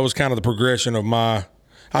 So that was kind of the progression of my.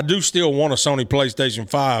 I do still want a Sony PlayStation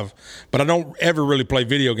 5, but I don't ever really play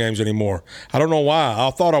video games anymore. I don't know why. I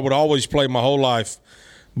thought I would always play my whole life,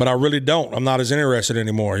 but I really don't. I'm not as interested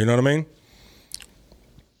anymore. You know what I mean?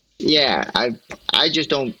 Yeah, I just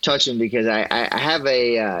don't touch them because I have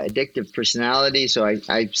a addictive personality, so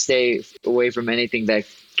I stay away from anything that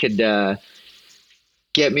could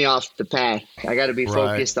get me off the path. I got to be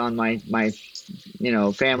focused on my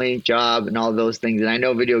family, job, and all those things. And I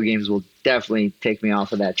know video games will definitely take me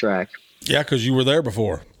off of that track. Yeah, because you were there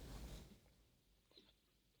before.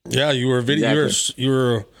 Yeah, you were you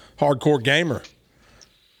were a hardcore gamer,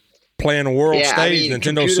 playing the world stage,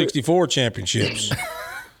 Nintendo 64 championships.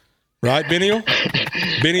 Right, BENEIL?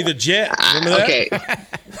 Benny the Jet. Remember that?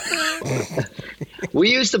 Okay. We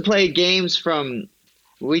used to play games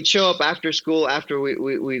we'd show up after school, after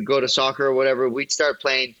we go to soccer or whatever. We'd start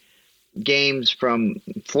playing games from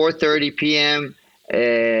 4:30 p.m.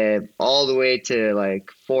 All the way to like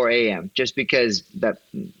 4 a.m. just because that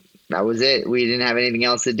was it. We didn't have anything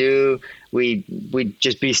else to do. We'd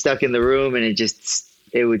just be stuck in the room, and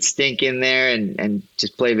it would stink in there and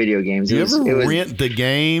just play video games. You ever rent the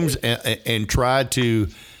games and try to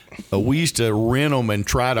we used to rent them and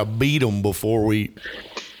try to beat them before we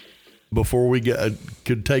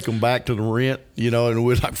could take them back to the rent, and it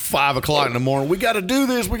was like 5 o'clock in the morning. We got to do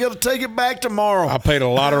this. We got to take it back tomorrow. I paid a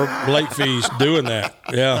lot of late fees doing that.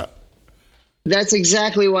 Yeah. That's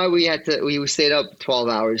exactly why we stayed up 12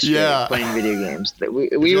 hours playing video games.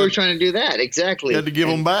 We were trying to do that. Exactly. You had to give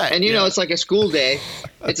them back. And, it's like a school day.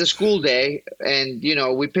 It's a school day. And,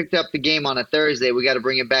 we picked up the game on a Thursday. We got to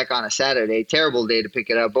bring it back on a Saturday. Terrible day to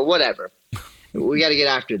pick it up, but whatever. We got to get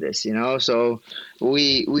after this, So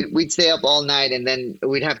we'd stay up all night, and then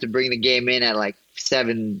we'd have to bring the game in at like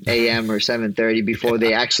 7 a.m. or 7:30 before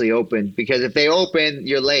they actually open. Because if they open,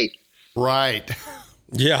 you're late. Right.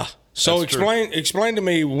 Yeah. So explain to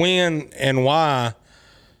me when and why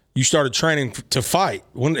you started training to fight.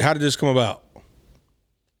 How did this come about?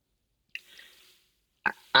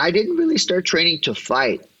 I didn't really start training to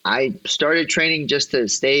fight. I started training just to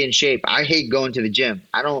stay in shape. I hate going to the gym.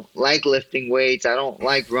 I don't like lifting weights. I don't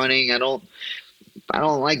like running. I don't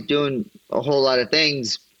like doing a whole lot of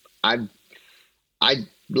things. I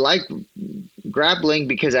like grappling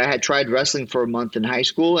because I had tried wrestling for a month in high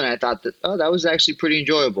school, and I thought that was actually pretty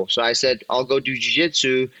enjoyable. So I said, I'll go do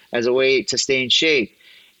jiu-jitsu as a way to stay in shape.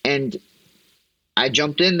 And I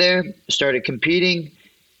jumped in there, started competing,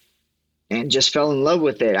 and just fell in love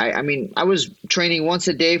with it. I was training once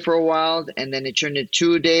a day for a while, and then it turned into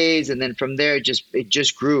 2 days, and then from there it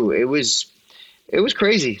just grew. It was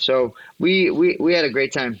crazy. So we had a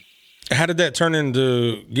great time. How did that turn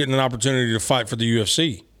into getting an opportunity to fight for the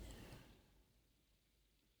UFC?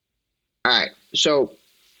 All right. So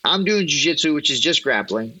I'm doing jiu-jitsu, which is just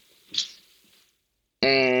grappling.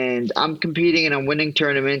 And I'm competing and I'm winning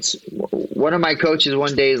tournaments. One of my coaches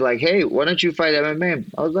one day is like, hey, why don't you fight MMA?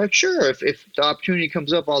 I was like, sure. If the opportunity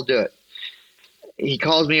comes up, I'll do it. He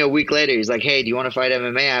calls me a week later. He's like, hey, do you want to fight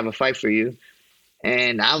MMA? I have a fight for you.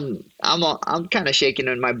 And I'm kind of shaking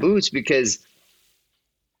in my boots because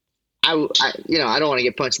I don't want to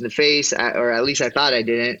get punched in the face, or at least I thought I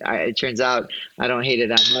didn't. It turns out I don't hate it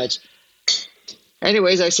that much.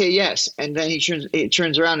 Anyways, I say yes, and then he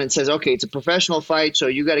turns around and says, okay, it's a professional fight, so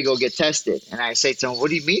you got to go get tested. And I say to him, what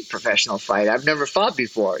do you mean professional fight? I've never fought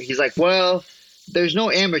before. He's like, well, there's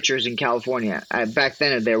no amateurs in California. Back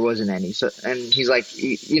then, there wasn't any. So, and he's like,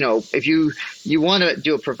 if you want to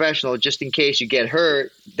do a professional, just in case you get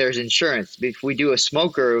hurt, there's insurance. If we do a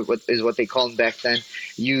smoker, what they called them back then,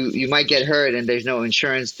 you might get hurt, and there's no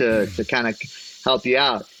insurance to kind of help you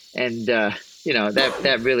out. And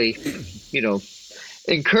that really,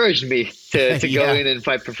 encouraged me to go in and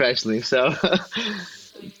fight professionally. So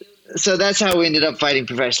so that's how we ended up fighting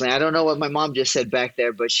professionally. I don't know what my mom just said back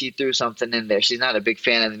there, but she threw something in there. She's not a big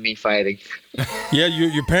fan of me fighting. Yeah,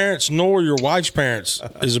 your parents nor your wife's parents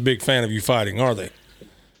is a big fan of you fighting, are they?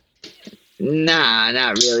 Nah,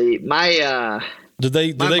 not really. Did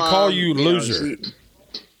they mom, call you loser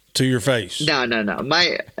to your face? No.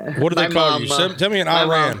 What do they call mom, you? Tell me in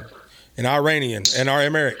Iranian, and our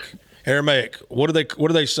Aramaic. What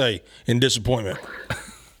do they say in disappointment?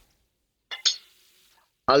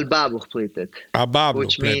 Al-Babu pleated.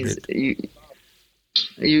 Which means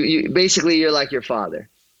you basically you're like your father.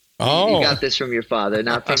 Oh, you got this from your father,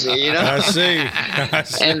 not from me. I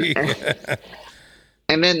see.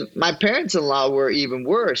 And then my parents-in-law were even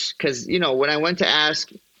worse because when I went to ask,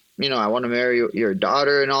 I want to marry your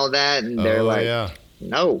daughter and all that, and they're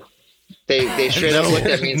no. They straight up looked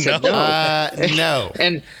at me and said no. No.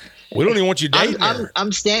 And we don't even want you dating her.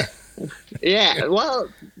 I'm standing. Yeah, well,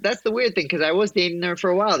 that's the weird thing because I was dating her for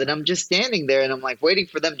a while. Then I'm just standing there and I'm like waiting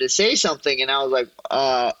for them to say something, and I was like,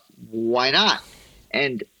 why not?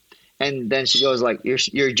 And then she goes like,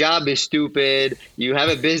 your job is stupid. You have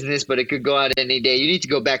a business, but it could go out any day. You need to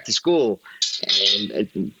go back to school.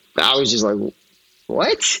 And I was just like,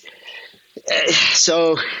 what?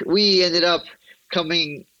 So we ended up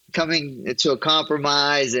coming to a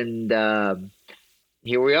compromise, and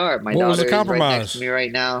here we are. My daughter is right next to me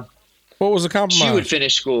right now. What was the compromise? She would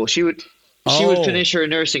finish school. She would finish her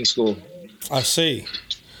nursing school. I see.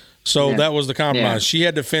 So that was the compromise. Yeah. She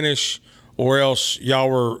had to finish, or else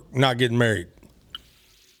y'all were not getting married.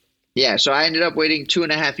 Yeah. So I ended up waiting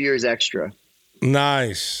 2.5 years extra.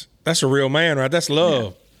 Nice. That's a real man, right? That's love.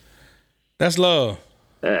 Yeah. That's love.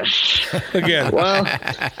 Again. Well,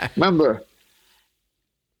 remember,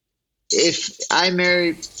 if I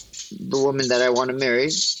marry the woman that I want to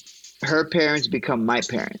marry, her parents become my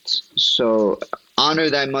parents. So honor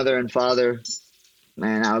thy mother and father.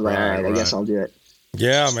 Man, I was like, all right, I guess I'll do it.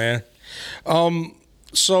 Yeah, man.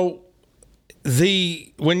 So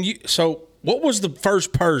what was the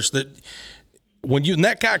first purse that when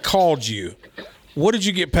that guy called you? What did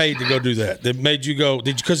you get paid to go do that? That made you go?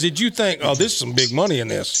 Did you think, oh, this is some big money in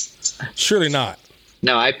this? Surely not.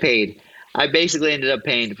 No, I paid. I basically ended up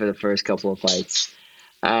paying for the first couple of fights.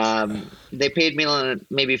 They paid me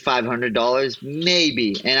maybe $500,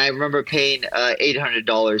 maybe, and I remember paying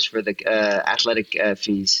 $800 for the athletic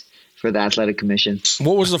fees for the athletic commission.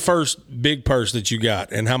 What was the first big purse that you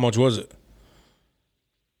got, and how much was it?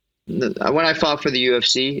 When I fought for the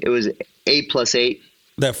UFC, it was 8 + 8.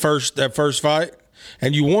 That first fight,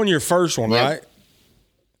 and you won your first one, yep. Right?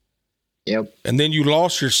 Yep. And then you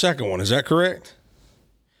lost your second one. Is that correct?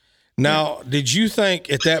 Now, did you think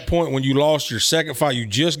at that point when you lost your second fight, you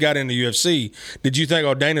just got into UFC, did you think,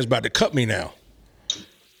 oh, Dana's about to cut me now?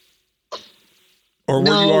 Or were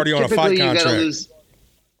you already on a fight contract?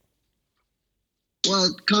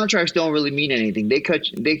 Well, contracts don't really mean anything. They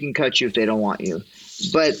can cut you if they don't want you.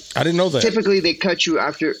 But I didn't know that. Typically they cut you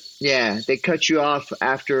they cut you off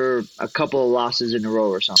after a couple of losses in a row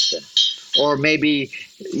or something. Or maybe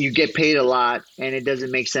you get paid a lot and it doesn't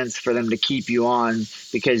make sense for them to keep you on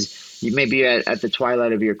because you may be at the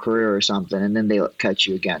twilight of your career or something, and then they cut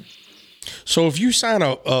you again. So if you sign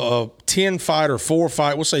a 10-fight or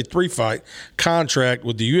 4-fight, we'll say 3-fight contract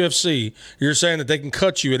with the UFC, you're saying that they can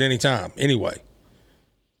cut you at any time anyway.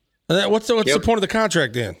 What's the point of the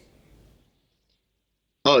contract then?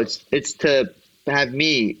 Oh, it's to have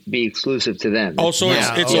me be exclusive to them. Oh, so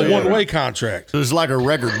it's a one-way contract. So it's like a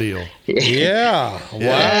record deal. Yeah. Wow.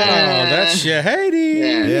 That's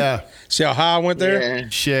shahady. Yeah. See how high I went there? Yeah.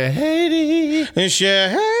 Shahady. And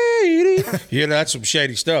shahady. Yeah, that's some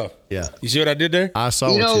shady stuff. Yeah. You see what I did there? I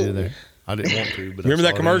saw what you did there. I didn't want to, but remember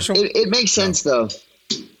that commercial? It makes sense, though.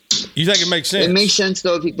 You think it makes sense? It makes sense,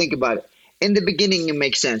 though, if you think about it. In the beginning, it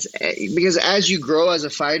makes sense. Because as you grow as a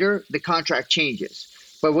fighter, the contract changes.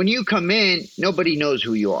 But when you come in, nobody knows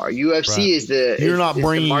who you are. UFC is the You're not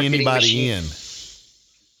bringing anybody machine. In.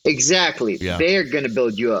 Exactly. Yeah. They're going to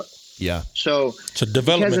build you up. Yeah. So it's a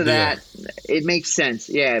development because of deal. that, it makes sense.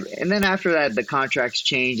 Yeah. And then after that, the contracts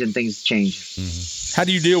change and things change. Mm-hmm. How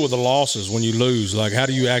do you deal with the losses when you lose? Like, how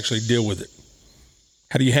do you actually deal with it?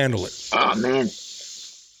 How do you handle it? Oh, man.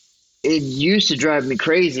 It used to drive me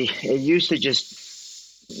crazy. It used to just,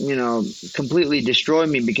 completely destroy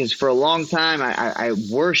me because for a long time I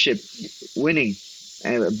worshiped winning.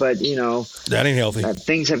 But, that ain't healthy.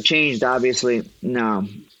 Things have changed, obviously. No.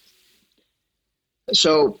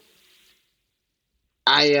 So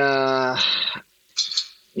I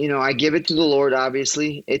give it to the Lord,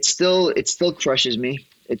 obviously. It still crushes me.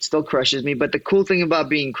 It still crushes me. But the cool thing about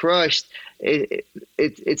being crushed,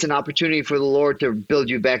 it's an opportunity for the Lord to build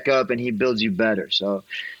you back up, and He builds you better. So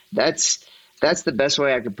that's the best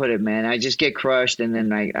way I could put it, man. I just get crushed, and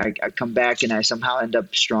then I come back, and I somehow end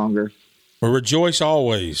up stronger. Well, rejoice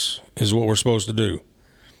always is what we're supposed to do.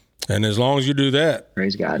 And as long as you do that,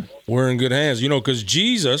 Praise God, we're in good hands. Because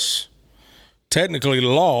Jesus technically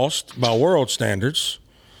lost by world standards,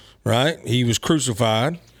 right? He was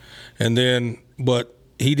crucified, and then, but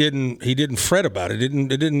he didn't fret about it. It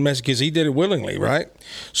didn't mess, because he did it willingly, right?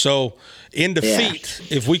 So in defeat,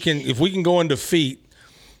 if we can go in defeat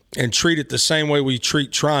and treat it the same way we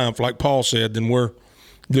treat triumph, like Paul said, then we're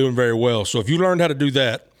doing very well. So if you learned how to do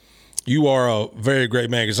that, you are a very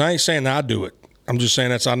great man. Because I ain't saying I do it. I'm just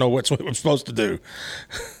saying I know what I'm supposed to do.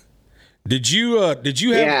 Did you have?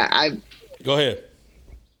 Yeah, Go ahead.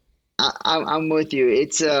 I'm with you.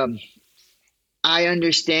 It's I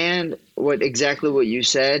understand exactly what you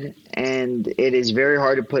said, and it is very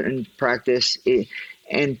hard to put in practice.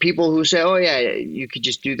 And people who say, "Oh yeah, you could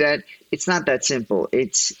just do that," it's not that simple.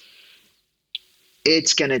 It's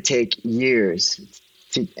going to take years,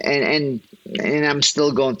 and I'm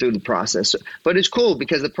still going through the process. But it's cool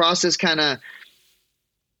because the process kind of,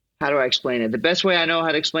 how do I explain it? The best way I know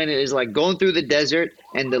how to explain it is like going through the desert,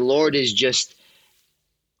 and the Lord is just,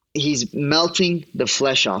 He's melting the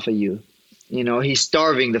flesh off of you. He's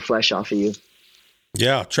starving the flesh off of you.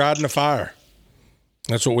 Yeah, tried in the fire.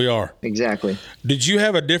 That's what we are. Exactly. Did you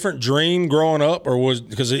have a different dream growing up, or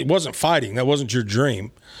because it wasn't fighting? That wasn't your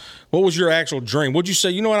dream. What was your actual dream? What'd you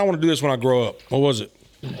say? You know what? I want to do this when I grow up. What was it?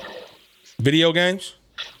 Video games?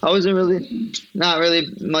 I wasn't not really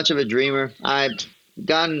much of a dreamer. I've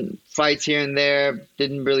gotten fights here and there.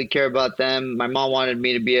 Didn't really care about them. My mom wanted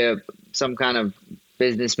me to be some kind of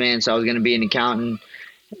businessman, so I was going to be an accountant.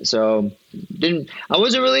 So I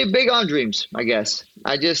wasn't really big on dreams, I guess.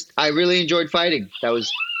 I really enjoyed fighting. That was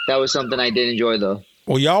something I did enjoy, though.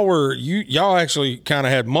 Well, y'all actually kind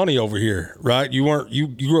of had money over here, right? You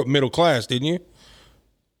grew up middle class, didn't you?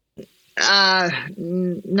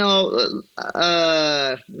 No,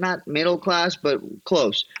 not middle class, but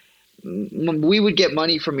close. We would get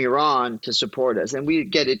money from Iran to support us, and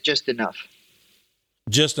we'd get it just enough.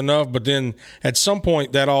 Just enough, but then at some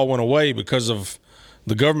point that all went away because of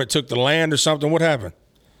the government took the land or something. What happened?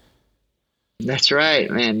 That's right,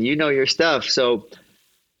 man. You know your stuff. So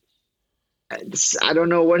I don't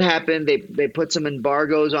know what happened. They put some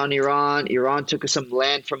embargoes on Iran. Iran took some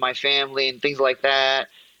land from my family and things like that.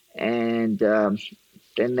 And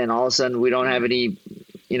then all of a sudden we don't have any,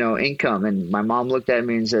 income. And my mom looked at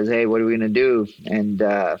me and says, "Hey, what are we going to do?" And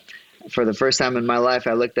for the first time in my life,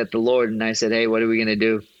 I looked at the Lord and I said, "Hey, what are we going to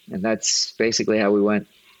do?" And that's basically how we went.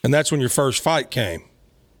 And that's when your first fight came.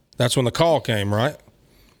 That's when the call came, right?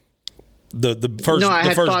 The first. No, I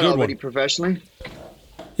had first fought good already one. Professionally.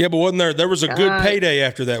 Yeah, but wasn't there was a good payday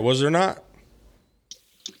after that, was there not?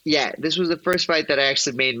 Yeah, this was the first fight that I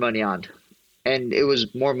actually made money on, and it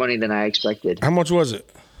was more money than I expected. How much was it?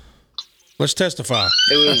 Let's testify.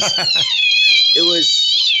 It was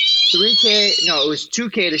 $3K. No, it was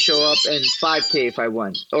 $2K to show up and $5K if I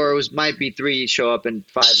won, or might be $3 show up and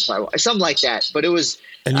 $5 if I won, something like that. But it was.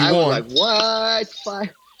 And you I won. was like, what? $5?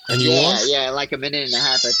 And you won? Yeah, like a minute and a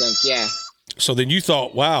half, I think. Yeah. So then you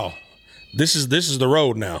thought, wow, this is the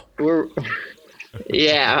road now.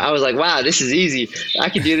 Yeah, I was like, wow, this is easy. I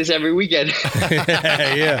can do this every weekend.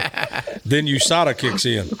 Yeah. Then USADA kicks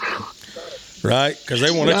in, right? Because they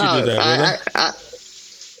won't let you do that, will they?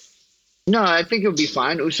 No, I think it would be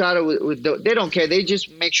fine. USADA, they don't care. They just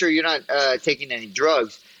make sure you're not taking any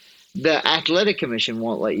drugs. The Athletic Commission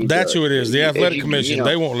won't let you. That's do who it is. The Athletic Commission,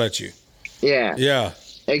 they won't let you. Yeah. Yeah.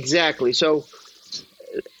 Exactly. So,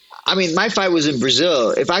 I mean, my fight was in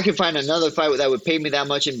Brazil. If I could find another fight that would pay me that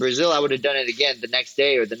much in Brazil, I would have done it again the next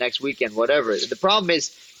day or the next weekend, whatever. The problem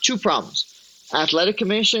is two problems: Athletic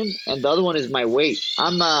Commission, and the other one is my weight.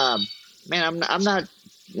 I'm not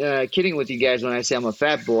kidding with you guys when I say I'm a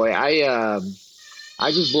fat boy. I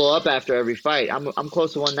just blow up after every fight. I'm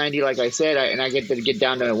close to 190, like I said, and I get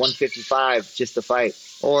down to 155 just to fight,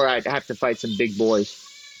 or I have to fight some big boys.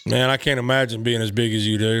 Man, I can't imagine being as big as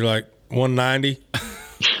you do, like 190.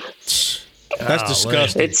 That's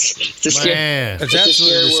disgusting. It's a scary. It's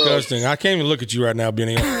absolutely disgusting. I can't even look at you right now,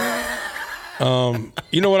 Benny. You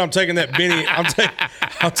know what? I'm taking that, Benny. I'm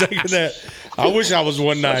taking that. I wish I was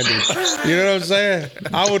 190. You know what I'm saying?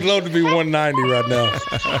 I would love to be 190 right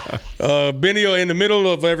now. Benny, in the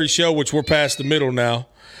middle of every show, which we're past the middle now,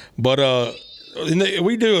 but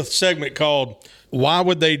we do a segment called "Why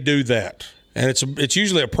Would They Do That?" And it's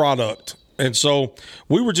usually a product. And so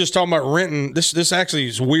we were just talking about renting. This actually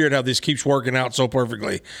is weird how this keeps working out so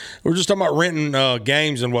perfectly. We're just talking about renting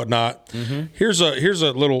games and whatnot. Mm-hmm. Here's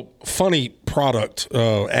a little funny product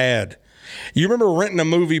ad. You remember renting a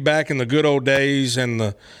movie back in the good old days and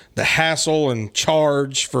the hassle and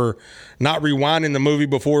charge for not rewinding the movie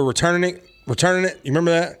before returning it? You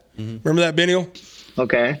remember that? Mm-hmm. Remember that, BENEIL?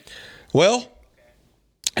 Okay. Well,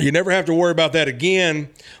 you never have to worry about that again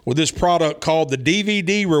with this product called the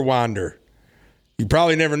DVD Rewinder. You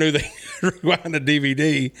probably never knew they rewind a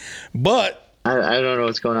DVD, but I don't know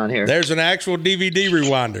what's going on here. There's an actual DVD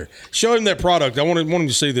Rewinder. Show him that product. I want him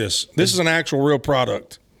to see this. This is an actual real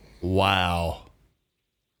product. Wow.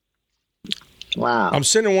 I'm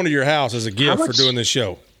sending one to your house as a gift for doing this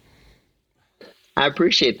show. I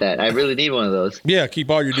appreciate that. I really need one of those. Yeah,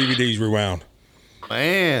 keep all your DVDs rewound.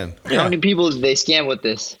 Man. How many people did they scam with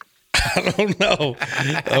this? I don't know.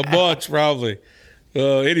 A bunch, probably.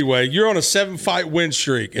 Anyway, you're on a 7-fight win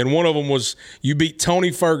streak, and one of them was you beat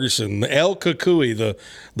Tony Ferguson, the El Cucuy, the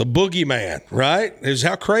boogeyman, right?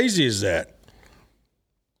 How crazy is that?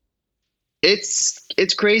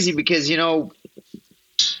 It's crazy because,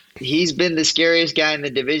 he's been the scariest guy in the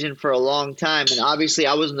division for a long time. And obviously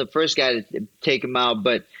I wasn't the first guy to take him out,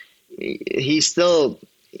 but he's still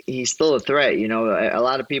a threat. A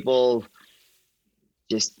lot of people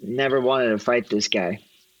just never wanted to fight this guy.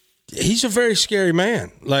 He's a very scary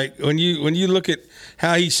man. Like when you look at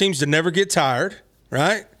how he seems to never get tired,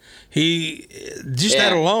 right?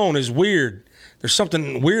 That alone is weird. There's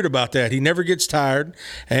something weird about that. He never gets tired,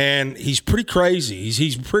 and he's pretty crazy.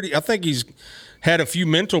 He's pretty. I think he's had a few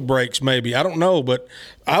mental breaks, maybe. I don't know, but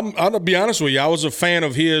I'm gonna be honest with you. I was a fan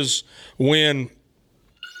of his when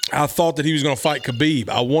I thought that he was going to fight Khabib.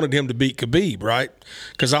 I wanted him to beat Khabib, right?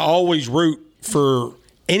 Because I always root for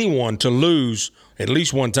anyone to lose at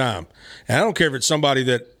least one time, and I don't care if it's somebody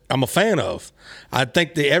that I'm a fan of. I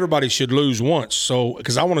think that everybody should lose once. So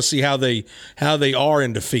because I want to see how they are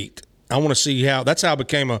in defeat. I want to see how. That's how I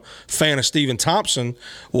became a fan of Stephen Thompson,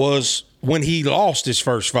 was when he lost his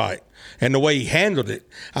first fight and the way he handled it.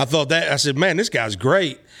 I said, man, this guy's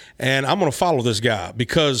great, and I'm going to follow this guy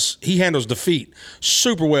because he handles defeat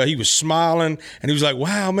super well. He was smiling, and he was like,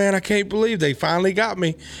 wow, man, I can't believe they finally got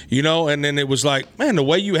me, and then it was like, man, the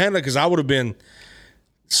way you handle it, because I would have been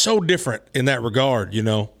so different in that regard,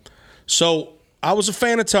 So I was a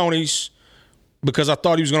fan of Tony's because I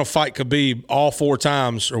thought he was going to fight Khabib all 4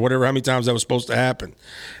 times or whatever, how many times that was supposed to happen.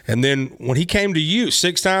 And then when he came to you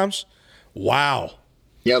 6 times, wow.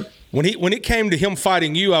 Yep. When it came to him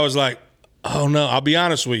fighting you, I was like, oh, no, I'll be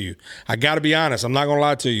honest with you. I got to be honest. I'm not going to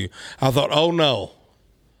lie to you. I thought, oh, no,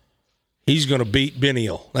 he's going to beat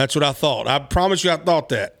BENEIL. That's what I thought. I promise you I thought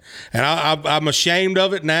that. And I'm ashamed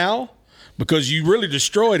of it now because you really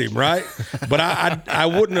destroyed him, right? But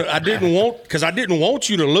I didn't want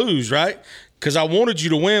you to lose, right? Because I wanted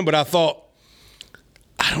you to win, but I thought,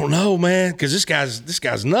 I don't know, man, because this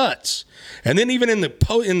guy's nuts. And then even in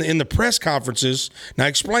the press conferences, now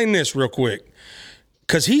explain this real quick,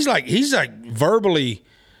 because he's like verbally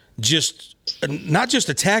just not just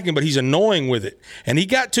attacking, but he's annoying with it, and he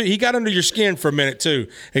got under your skin for a minute too.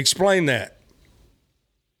 Explain that.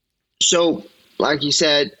 So, like you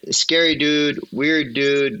said, scary dude, weird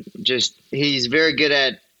dude. Just he's very good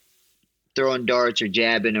at throwing darts or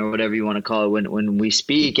jabbing or whatever you want to call it when we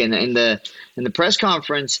speak. And in the press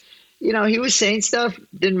conference, he was saying stuff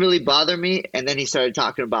didn't really bother me, and then he started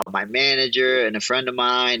talking about my manager and a friend of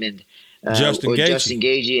mine and Justin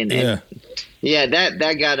Gaethje, and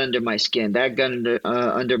that got under my skin. That got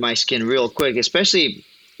under my skin real quick. Especially,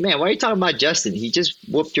 man, why are you talking about Justin? He just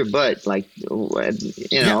whooped your butt. Like,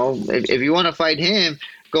 if you want to fight him,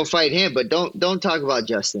 go fight him, but don't talk about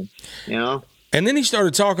Justin. And then he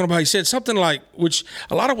started talking about, he said something like, which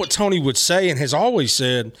a lot of what Tony would say and has always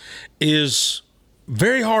said is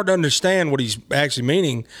very hard to understand what he's actually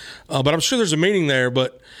meaning, but I'm sure there's a meaning there.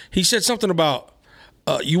 But he said something about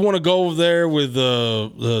you want to go over there with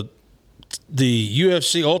the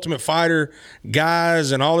UFC Ultimate Fighter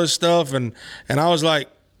guys and all this stuff, and I was like,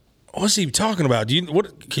 what's he talking about?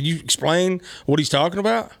 Can you explain what he's talking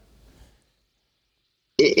about?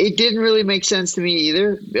 It didn't really make sense to me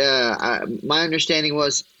either. My understanding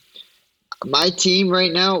was my team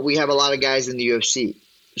right now, we have a lot of guys in the UFC.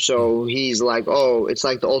 So he's like, oh, it's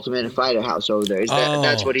like the Ultimate Fighter house over there.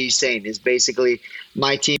 That's what he's saying, is basically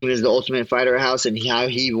my team is the Ultimate Fighter house, and how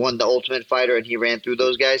he won the Ultimate Fighter and he ran through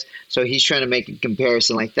those guys. So he's trying to make a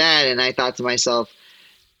comparison like that. And I thought to myself,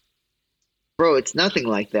 bro, it's nothing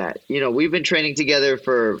like that. We've been training together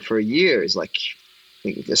for years. Like,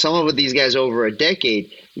 some of these guys over a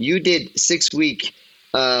decade. You did 6-week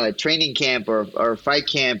training camp or fight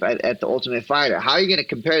camp at the Ultimate Fighter. How are you going to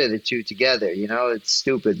compare the two together? You know, it's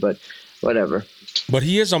stupid, but whatever. But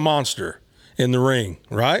he is a monster in the ring,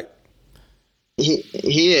 right?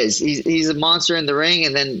 He is. He's a monster in the ring,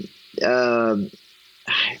 and then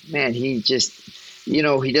man, he just, you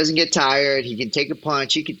know, he doesn't get tired. He can take a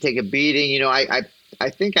punch. He can take a beating. You know, I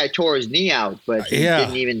think I tore his knee out, but he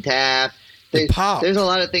didn't even tap. There's a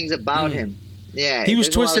lot of things about him. Yeah, he was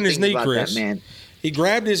twisting his knee, Chris. That, man. He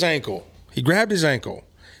grabbed his ankle.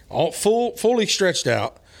 All fully stretched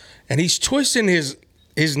out, and he's twisting his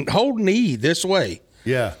whole knee this way.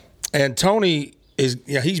 Yeah. And Tony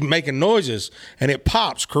he's making noises, and it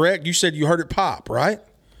pops. Correct? You said you heard it pop, right?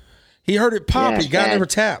 He heard it pop. The guy never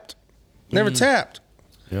tapped. Tapped.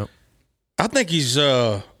 Yep. I think he's.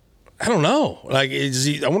 I don't know. Like,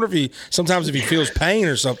 I wonder if he feels pain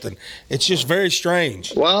or something. It's just very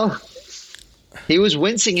strange. Well, he was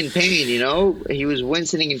wincing in pain, you know. He was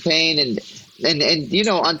wincing in pain, and you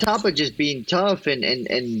know, on top of just being tough, and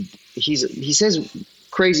he says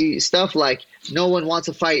crazy stuff like, "No one wants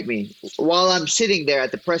to fight me." While I'm sitting there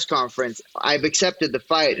at the press conference, I've accepted the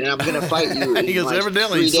fight, and I'm going to fight you. He goes,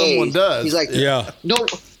 evidently someone does. He's like, yeah,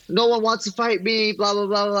 no one wants to fight me. Blah blah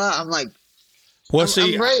blah blah. I'm like, well,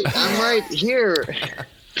 I'm right here.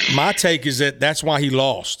 My take is that's why he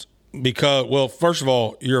lost. Because, well, first of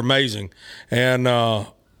all, you're amazing. And,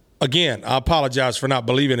 again, I apologize for not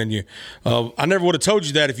believing in you. I never would have told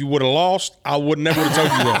you that if you would have lost. I would never have told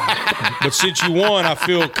you that. But since you won, I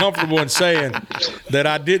feel comfortable in saying that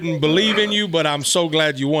I didn't believe in you, but I'm so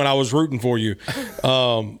glad you won. I was rooting for you.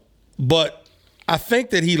 But I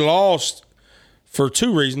think that he lost for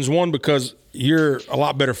two reasons. One, because you're a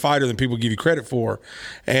lot better fighter than people give you credit for.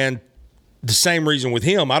 And the same reason with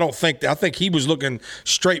him. I think he was looking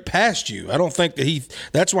straight past you. I don't think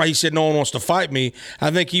that's why he said no one wants to fight me. I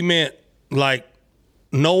think he meant like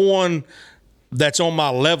no one that's on my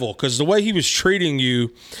level, because the way he was treating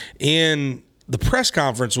you in the press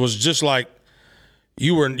conference was just like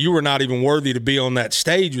you were not even worthy to be on that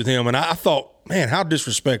stage with him. And I thought, man, how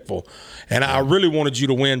disrespectful. And I really wanted you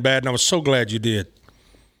to win bad, and I was so glad you did.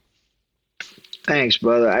 Thanks,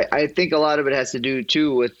 brother. I think a lot of it has to do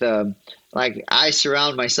too with like, I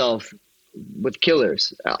surround myself with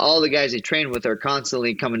killers. All the guys I train with are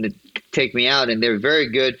constantly coming to take me out, and they're very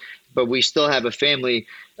good. But we still have a family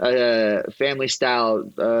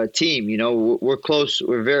style team. You know, we're close.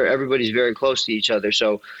 Everybody's very close to each other.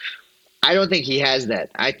 So I don't think he has that.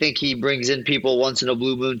 I think he brings in people once in a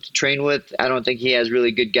blue moon to train with. I don't think he has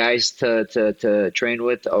really good guys to train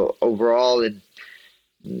with overall, and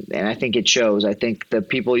I think it shows. I think the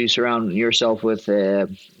people you surround yourself with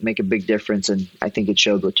make a big difference, and I think it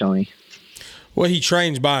showed with Tony. Well, he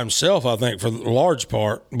trains by himself, I think, for the large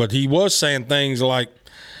part, but he was saying things like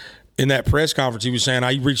in that press conference, he was saying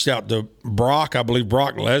he reached out to Brock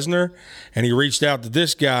Lesnar, and he reached out to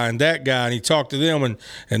this guy and that guy, and he talked to them,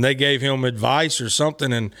 and they gave him advice or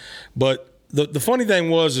something. But the funny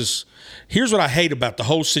thing is here's what I hate about the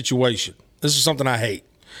whole situation. This is something I hate.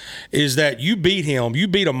 Is that you beat him, you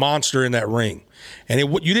beat a monster in that ring. And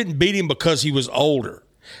you didn't beat him because he was older.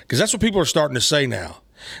 Because that's what people are starting to say now,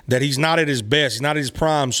 that he's not at his best, he's not at his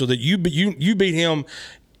prime, so that you beat him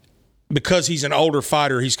because he's an older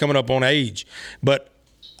fighter, he's coming up on age. But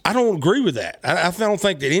I don't agree with that. I don't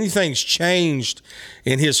think that anything's changed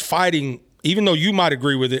in his fighting, even though you might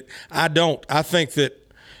agree with it. I don't. I think that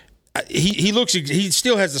he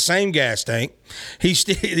still has the same gas tank.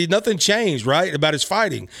 Nothing changed, right, about his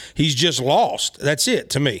fighting. He's just lost. That's it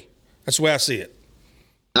to me. That's the way I see it.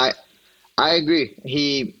 I agree.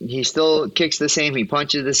 He still kicks the same. He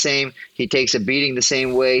punches the same. He takes a beating the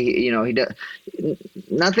same way. He does.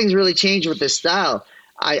 Nothing's really changed with his style.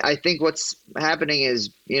 I think what's happening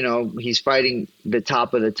is, he's fighting the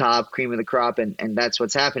top of the top, cream of the crop, and that's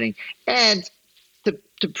what's happening. And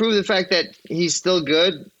to prove the fact that he's still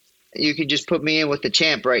good, you can just put me in with the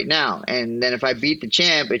champ right now. And then if I beat the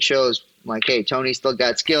champ, it shows like, hey, Tony still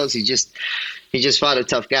got skills. He just fought a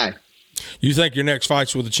tough guy. You think your next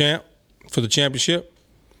fight's with the champ for the championship?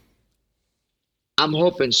 I'm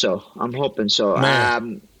hoping so.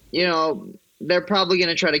 They're probably going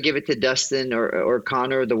to try to give it to Dustin or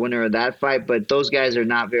Conor, the winner of that fight. But those guys are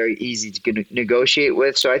not very easy to negotiate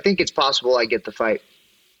with. So I think it's possible I get the fight.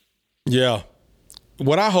 Yeah.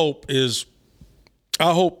 What I hope it is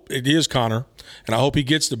Conor, and I hope he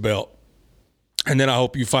gets the belt, and then I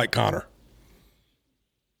hope you fight Conor.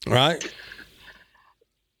 Right?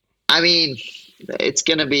 I mean, it's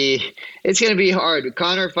gonna be hard.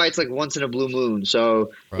 Conor fights like once in a blue moon,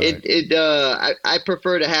 so Right. I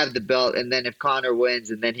prefer to have the belt, and then if Conor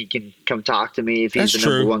wins, and then he can come talk to me if he's That's the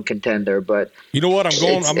number true. one contender. But You know what? I'm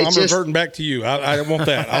it's just- reverting back to you. I want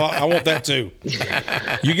that. I want that too.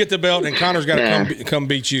 You get the belt, and Conor's got to come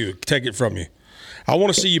beat you, take it from you. I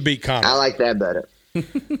want to see you beat Conor. I like that better.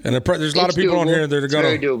 And there's a lot of people on here that are going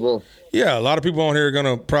very to. doable. Yeah, a lot of people on here are going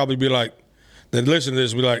to probably be like, that listen to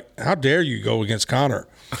this, be like, how dare you go against Conor?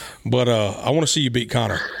 But I want to see you beat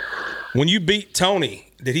Conor. When you beat Tony,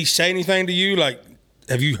 did he say anything to you? Like,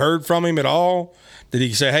 have you heard from him at all? Did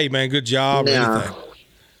he say, hey, man, good job or anything?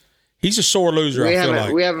 He's a sore loser, I feel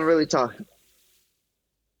like. We haven't really talked.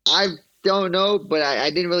 I don't know, but I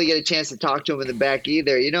didn't really get a chance to talk to him in the back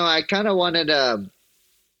either. You know, I kind of wanted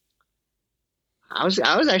I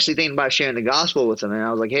was actually thinking about sharing the gospel with him, and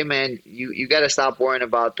I was like, "Hey, man, you got to stop worrying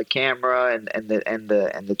about the camera and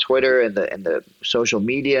the Twitter and the social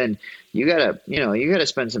media, and you gotta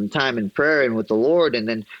spend some time in prayer and with the Lord, and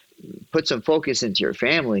then put some focus into your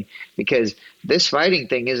family, because this fighting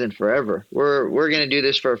thing isn't forever. We're gonna do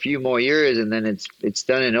this for a few more years, and then it's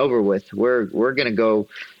done and over with. We're gonna go."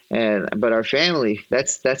 But our family,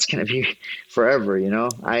 that's gonna be forever, you know.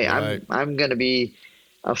 Right. I'm gonna be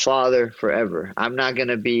a father forever. I'm not going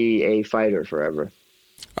to be a fighter forever.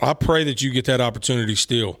 I pray that you get that opportunity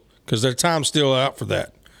still, because there's time still out for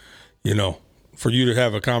that, you know, for you to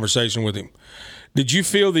have a conversation with him. Did you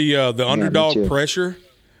feel the underdog pressure,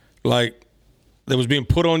 like, that was being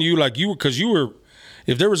put on you? Like, because you were,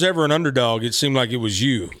 if there was ever an underdog, it seemed like it was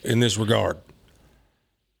you in this regard.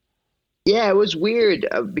 Yeah, it was weird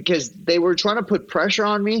because they were trying to put pressure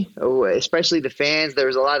on me, especially the fans. There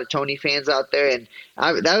was a lot of Tony fans out there, and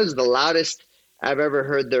that was the loudest I've ever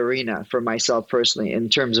heard the arena for myself personally in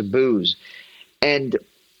terms of boos. And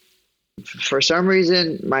for some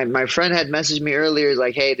reason, my friend had messaged me earlier,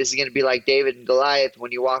 like, hey, this is going to be like David and Goliath.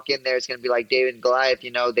 When you walk in there, it's going to be like David and Goliath.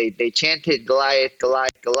 You know, they chanted Goliath,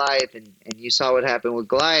 Goliath, Goliath, and you saw what happened with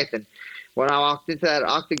Goliath. And when I walked into that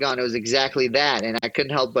octagon, it was exactly that, and I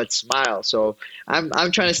couldn't help but smile. So I'm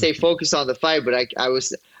trying to stay focused on the fight, but I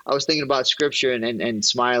was thinking about scripture and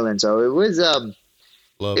smiling. So it was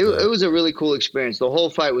it was a really cool experience. The whole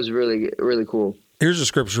fight was really, really cool. Here's a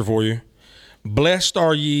scripture for you: "Blessed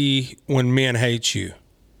are ye when men hate you."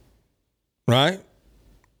 Right?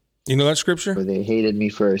 You know that scripture? Where they hated me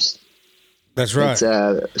first. That's right.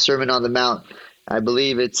 It's Sermon on the Mount. I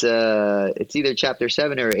believe it's either chapter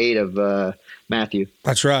 7 or 8 of Matthew.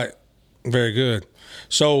 That's right. Very good.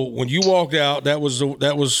 So when you walked out, that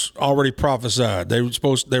was already prophesied. They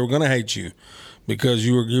were going to hate you because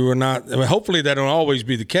you were not. I mean, hopefully that don't always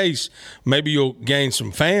be the case. Maybe you'll gain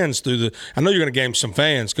some fans I know you're going to gain some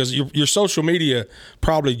fans because your social media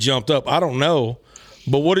probably jumped up. I don't know,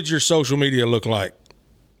 but what did your social media look like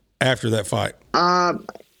after that fight?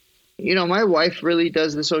 You know, my wife really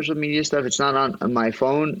does the social media stuff. It's not on my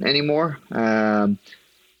phone anymore. I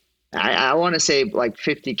want to say like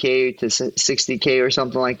 50K to 60K or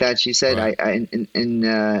something like that. She said right. in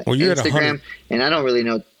you're Instagram, and I don't really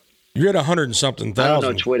know. You're at 100 and something thousand. I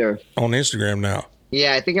don't know Twitter on Instagram now.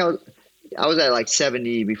 Yeah, I think I was at like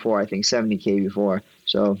 70 before. I think 70K before.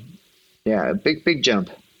 So yeah, a big jump.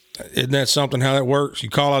 Isn't that something? How that works? You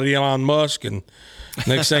call out Elon Musk and.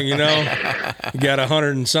 Next thing you know, you got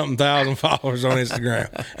 100 and something thousand followers on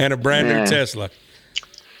Instagram and a brand new Tesla.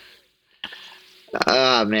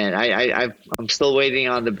 Man, I'm still waiting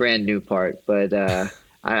on the brand new part, but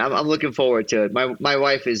I'm looking forward to it. My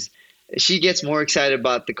wife she gets more excited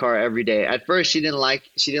about the car every day. At first, she didn't like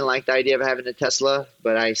the idea of having a Tesla,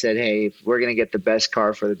 but I said, hey, if we're gonna get the best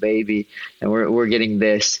car for the baby, and we're getting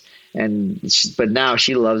this. But now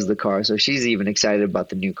she loves the car, so she's even excited about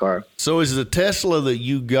the new car. So is the Tesla that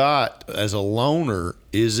you got as a loaner,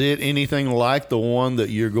 is it anything like the one that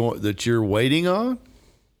you're waiting on?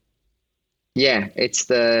 Yeah, it's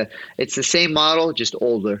the same model, just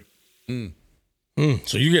older. So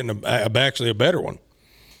you're getting actually a better one.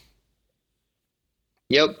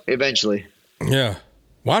 Yep, eventually. Yeah.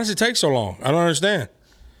 Why does it take so long? I don't understand.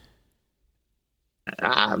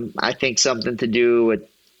 I think something to do with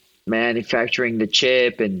manufacturing the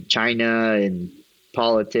chip and China and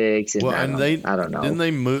politics and, I don't know. Didn't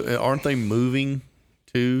they move? Aren't they moving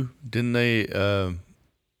too? Didn't they?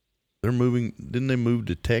 They're moving. Didn't they move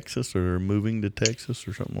to Texas or moving to Texas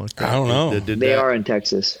or something like that? I don't know. They are in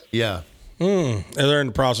Texas. Yeah. They're in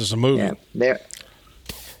the process of moving. Yeah,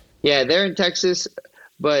 they're in Texas,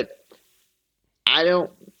 but I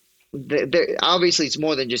don't. Obviously, it's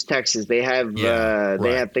more than just Texas. They have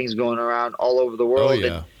they have things going around all over the world. Oh,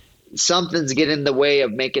 yeah. And something's getting in the way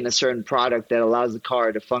of making a certain product that allows the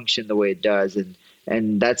car to function the way it does,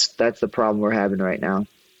 and that's the problem we're having right now.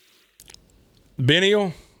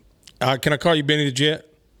 BENEIL, can I call you Benny the Jet?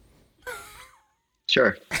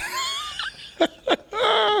 Sure.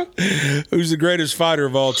 Who's the greatest fighter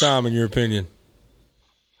of all time, in your opinion?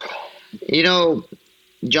 You know,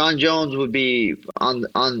 John Jones would be on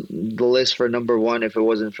the list for number one if it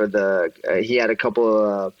wasn't for the he had a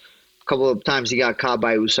couple of times he got caught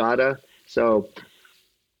by USADA, so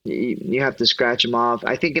you have to scratch him off.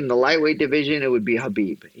 I think in the lightweight division it would be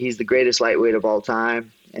Khabib. He's the greatest lightweight of all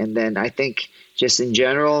time, and then I think just in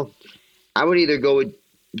general, I would either go with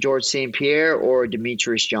George St. Pierre or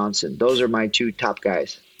Demetrius Johnson. Those are my two top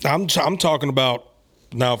guys. I'm talking about.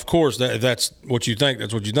 Now, of course, that's what you think.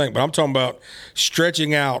 That's what you think. But I'm talking about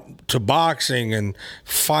stretching out to boxing and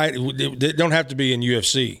fight. They don't have to be in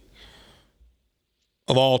UFC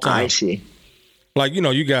of all time. I see. Like,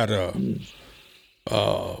 you got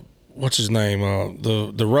what's his name?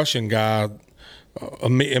 The Russian guy,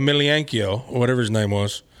 Emelianenko, or whatever his name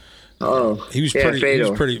was. Oh, he was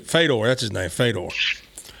Fedor. Fedor. That's his name, Fedor.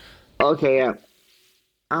 Okay, yeah.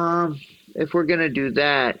 If we're gonna do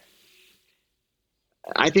that.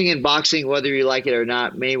 I think in boxing, whether you like it or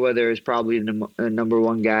not, Mayweather is probably the number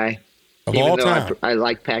one guy. Of all time. I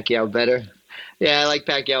like Pacquiao better. Yeah, I like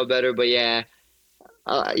Pacquiao better, but yeah,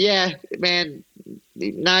 man,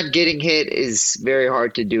 not getting hit is very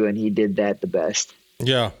hard to do, and he did that the best.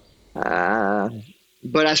 Yeah.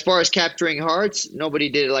 But as far as capturing hearts, nobody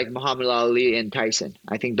did it like Muhammad Ali and Tyson.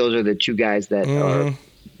 I think those are the two guys that are.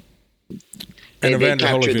 And Evander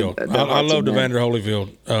Holyfield. I loved Evander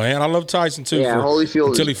Holyfield. And I love Tyson, too. Yeah, Holyfield.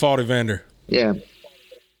 Until he fought Evander. Yeah.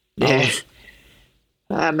 Yeah.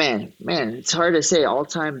 Man, it's hard to say.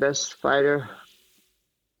 All-time best fighter.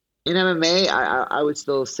 In MMA, I would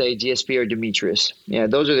still say GSP or Demetrius. Yeah,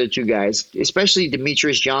 those are the two guys. Especially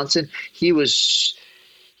Demetrius Johnson. He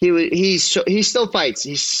still fights.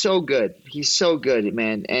 He's so good. He's so good,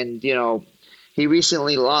 man. And, he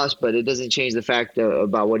recently lost, but it doesn't change the fact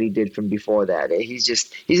about what he did from before that. He's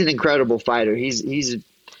an incredible fighter. He's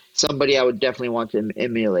somebody I would definitely want to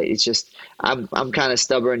emulate. It's just I'm kind of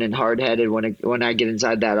stubborn and hard-headed when I get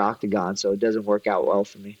inside that octagon, so it doesn't work out well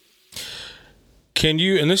for me. Can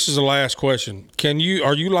you, and this is the last question,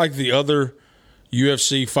 are you like the other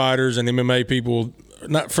UFC fighters and MMA people,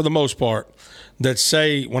 not for the most part, that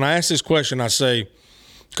say, when I ask this question, I say,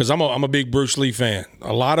 because I'm a big Bruce Lee fan.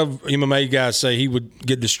 A lot of MMA guys say he would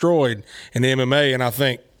get destroyed in the MMA, and I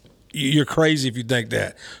think you're crazy if you think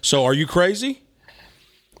that. So are you crazy,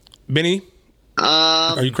 Benny?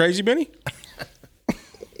 Are you crazy, Benny?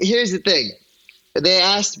 Here's the thing. They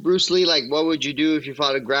asked Bruce Lee, like, what would you do if you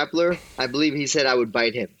fought a grappler? I believe he said I would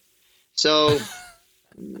bite him. So,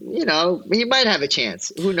 he might have a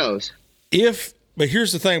chance. Who knows? But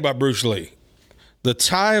here's the thing about Bruce Lee. The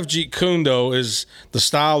Thai of Jeet Kune Do is the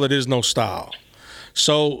style that is no style.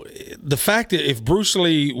 So the fact that if Bruce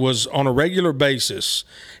Lee was on a regular basis,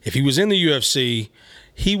 if he was in the UFC,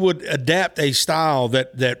 he would adapt a style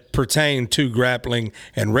that pertained to grappling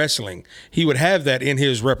and wrestling. He would have that in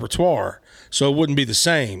his repertoire, so it wouldn't be the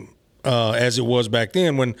same as it was back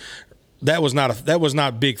then when that was not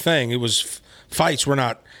a big thing. It was fights were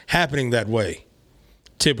not happening that way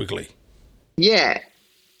typically. Yeah.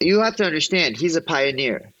 You have to understand, he's a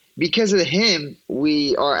pioneer. Because of him,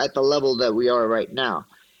 we are at the level that we are right now.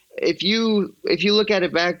 If you look at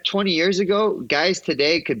it back 20 years ago, guys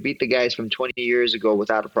today could beat the guys from 20 years ago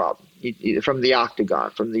without a problem. From the octagon,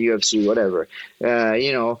 from the UFC, whatever.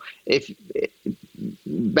 If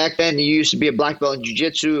back then you used to be a black belt in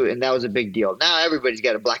jiu-jitsu, and that was a big deal. Now everybody's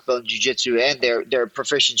got a black belt in jiu-jitsu, and they're a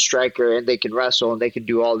proficient striker, and they can wrestle, and they can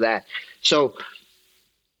do all that. So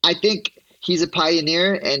I think he's a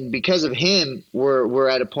pioneer, and because of him, we're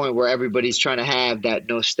at a point where everybody's trying to have that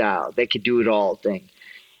no style. They could do it all thing.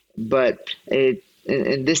 But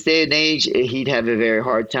in this day and age, he'd have a very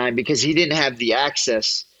hard time because he didn't have the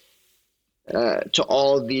access to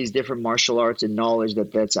all of these different martial arts and knowledge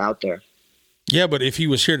that's out there. Yeah, but if he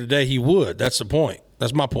was here today, he would. That's the point.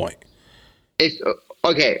 That's my point.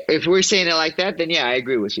 If we're saying it like that, then yeah, I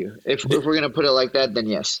agree with you. If we're going to put it like that, then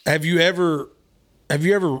yes. Have you ever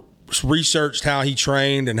researched how he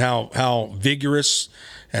trained and how vigorous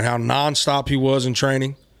and how nonstop he was in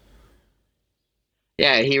training?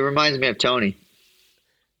 Yeah, he reminds me of Tony.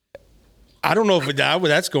 I don't know if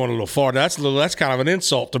that's going a little far. That's kind of an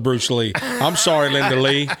insult to Bruce Lee. I'm sorry, Linda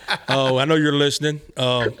Lee. I know you're listening.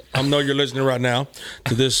 I know you're listening right now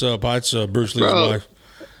to this. It's Bruce Lee's wife.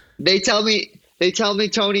 They tell me They tell me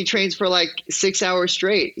Tony trains for like 6 hours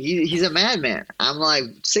straight. He's a madman. I'm like,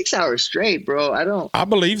 6 hours straight, bro. I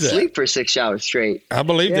believe that. Sleep for 6 hours straight. I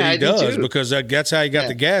believe that he does because that's how he got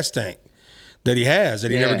the gas tank that he has, that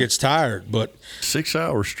he never gets tired. But 6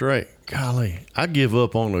 hours straight. Golly, I give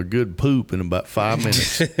up on a good poop in about 5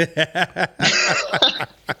 minutes.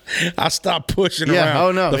 I stopped pushing around.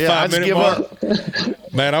 Oh no, the 5 minute give mark.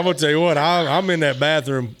 up. Man, I'm gonna tell you what. I'm in that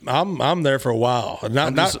bathroom. I'm there for a while.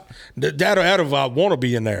 Out of I want to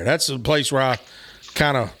be in there. That's a place where I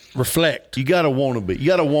kind of reflect. You gotta want to be. You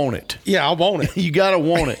gotta want it. Yeah, I want it. You gotta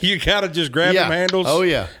want it. You gotta just grab them handles. Oh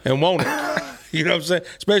yeah, and want it. You know what I'm saying?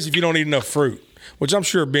 Especially if you don't eat enough fruit, which I'm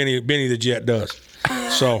sure Benny the Jet does.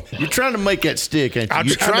 So you're trying to make that stick, ain't you?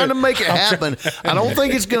 You're trying to make it happen. I don't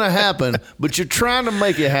think it's going to happen, but you're trying to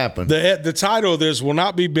make it happen. The title of this will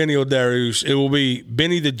not be Benny or Dariush. It will be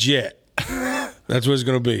Benny the Jet. That's what it's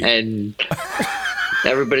going to be. And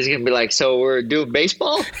everybody's going to be like, so we're doing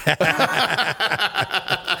baseball? You should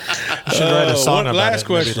write a song about last it.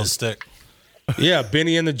 question. Maybe it'll stick. Yeah,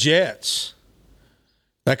 Benny and the Jets.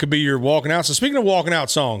 That could be your walking out. So speaking of walking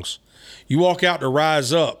out songs, you walk out to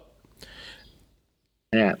Rise Up.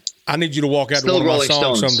 Yeah. I need you to walk out Still to one of my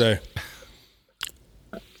Rolling songs Stones.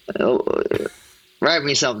 someday. Write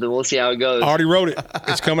me something. We'll see how it goes. I already wrote it.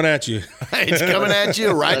 It's coming at you. It's coming at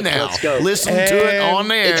you right now. Let's go. Listen to it on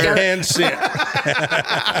there. And sit.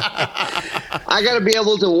 I got to be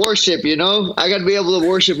able to worship, I got to be able to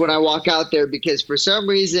worship when I walk out there because for some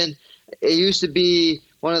reason it used to be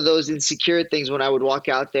one of those insecure things when I would walk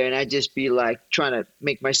out there and I'd just be like trying to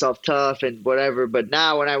make myself tough and whatever. But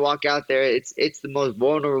now when I walk out there, it's the most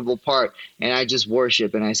vulnerable part. And I just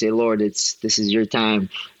worship and I say, Lord, this is your time.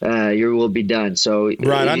 Your will be done. So right, if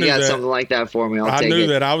you I knew got that. something like that for me, I'll I take it. knew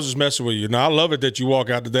that. I was just messing with you. Now, I love it that you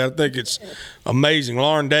walk out to that. I think it's amazing.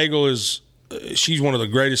 Lauren Daigle she's one of the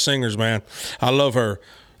greatest singers, man. I love her.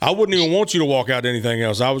 I wouldn't even want you to walk out to anything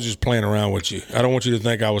else. I was just playing around with you. I don't want you to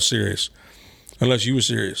think I was serious. Unless you were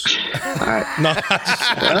serious. No,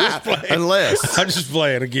 I'm just playing. Unless. I'm just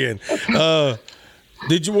playing again.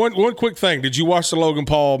 Did you one quick thing? Did you watch the Logan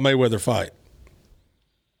Paul Mayweather fight?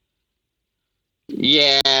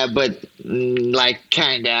 Yeah, but like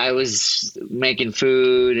kind of. I was making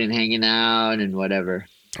food and hanging out and whatever.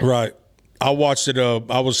 Right. I watched it.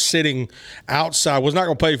 I was sitting outside. I was not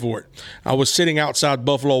going to pay for it. I was sitting outside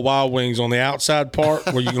Buffalo Wild Wings on the outside part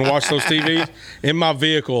where you can watch those TVs. In my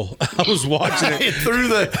vehicle, I was watching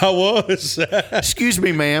it. I was. Excuse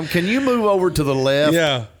me, ma'am. Can you move over to the left?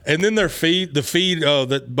 Yeah. And then the feed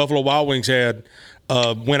that Buffalo Wild Wings had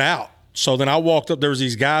went out. So then I walked up. There was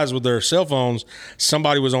these guys with their cell phones.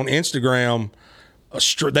 Somebody was on Instagram.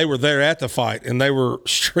 They were there at the fight, and they were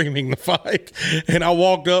streaming the fight. And I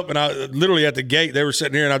walked up, and I literally at the gate, they were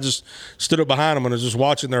sitting here, and I just stood up behind them and was just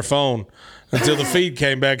watching their phone until the feed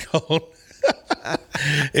came back on.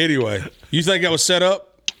 Anyway, you think that was set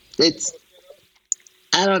up?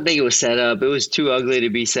 I don't think it was set up. It was too ugly to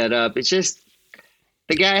be set up. It's just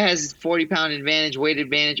the guy has 40-pound advantage, weight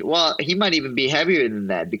advantage. Well, he might even be heavier than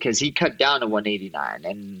that because he cut down to 189.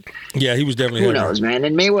 And yeah, he was definitely who heavier. knows, man.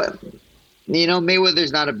 And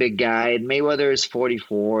Mayweather's not a big guy, and Mayweather is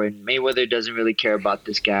 44, and Mayweather doesn't really care about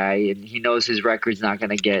this guy, and he knows his record's not going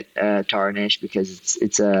to get tarnished because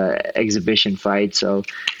it's a exhibition fight. So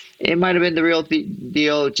it might have been the real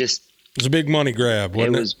deal. Just it was a big money grab,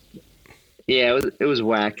 wasn't it? It was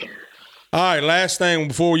whack. All right, last thing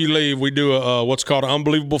before you leave, we do what's called an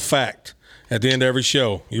unbelievable fact at the end of every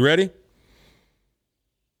show. You ready?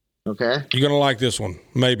 Okay. You're going to like this one,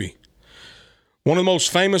 maybe. One of the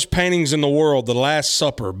most famous paintings in the world, The Last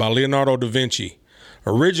Supper by Leonardo da Vinci,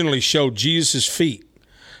 originally showed Jesus' feet,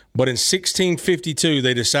 but in 1652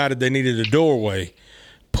 they decided they needed a doorway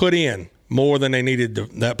put in more than they needed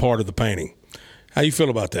that part of the painting. How you feel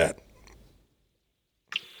about that?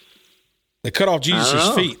 They cut off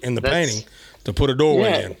Jesus' feet in the painting to put a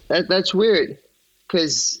doorway in. That's weird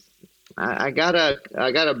because I got a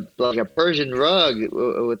like a Persian rug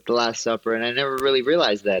with The Last Supper, and I never really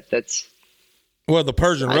realized that. Well, the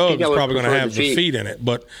Persian rug is probably going to have the feet in it,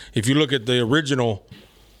 but if you look at the original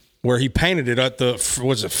where he painted it at the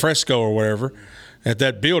fresco or whatever at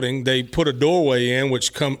that building, they put a doorway in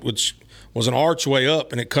which was an archway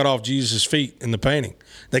up, and it cut off Jesus' feet in the painting.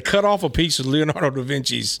 They cut off a piece of Leonardo da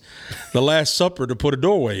Vinci's The Last Supper to put a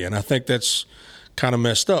doorway in. I think that's kind of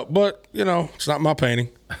messed up, but it's not my painting.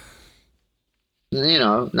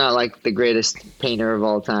 Not like the greatest painter of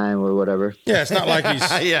all time or whatever. Yeah, it's not like he's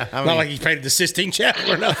like he's painted the Sistine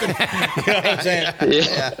Chapel or nothing. You know what I'm saying?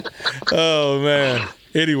 Yeah. Oh man.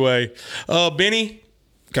 Anyway, Benny,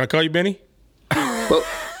 can I call you Benny?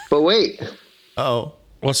 But wait. Oh,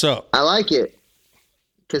 what's up? I like it.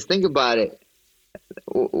 Because think about it.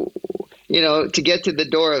 You know, to get to the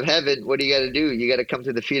door of heaven, what do you got to do? You got to come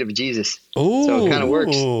to the feet of Jesus. Ooh. So it kind of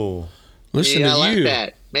works. Listen to I like you.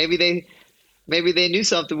 that. Maybe they knew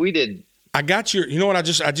something we didn't. I got your. You know what? I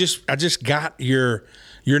just got your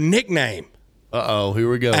nickname. Here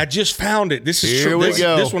we go. I just found it. This is Here true. we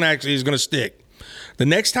go. This one actually is going to stick. The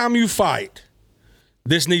next time you fight,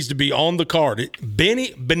 this needs to be on the card.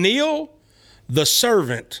 BENEIL, the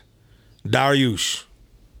servant, DARIUSH.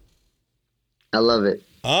 I love it.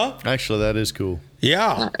 Huh? Actually, that is cool.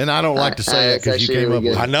 Yeah. And I don't like to say that because you came up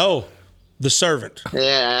with I it. know. The servant.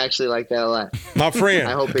 Yeah, I actually like that a lot. My friend,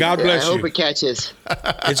 God bless you. I hope it catches.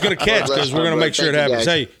 It's going to catch because we're going to make sure it happens.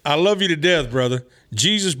 Thank you, Hey, I love you to death, brother.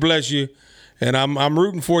 Jesus bless you. And I'm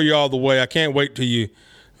rooting for you all the way. I can't wait till you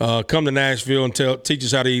come to Nashville and teach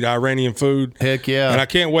us how to eat Iranian food. Heck yeah. And I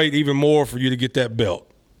can't wait even more for you to get that belt.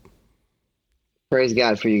 Praise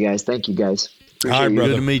God for you guys. Thank you, guys. Appreciate All right, you.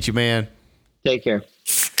 brother. Good to meet you, man. Take care.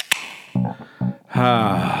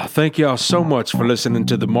 Thank y'all so much for listening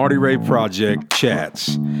to the Marty Ray Project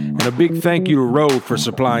Chats. And a big thank you to Rode for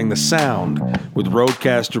supplying the sound with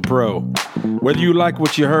Rodecaster Pro. Whether you like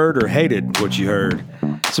what you heard or hated what you heard,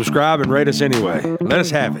 subscribe and rate us anyway. Let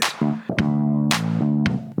us have it.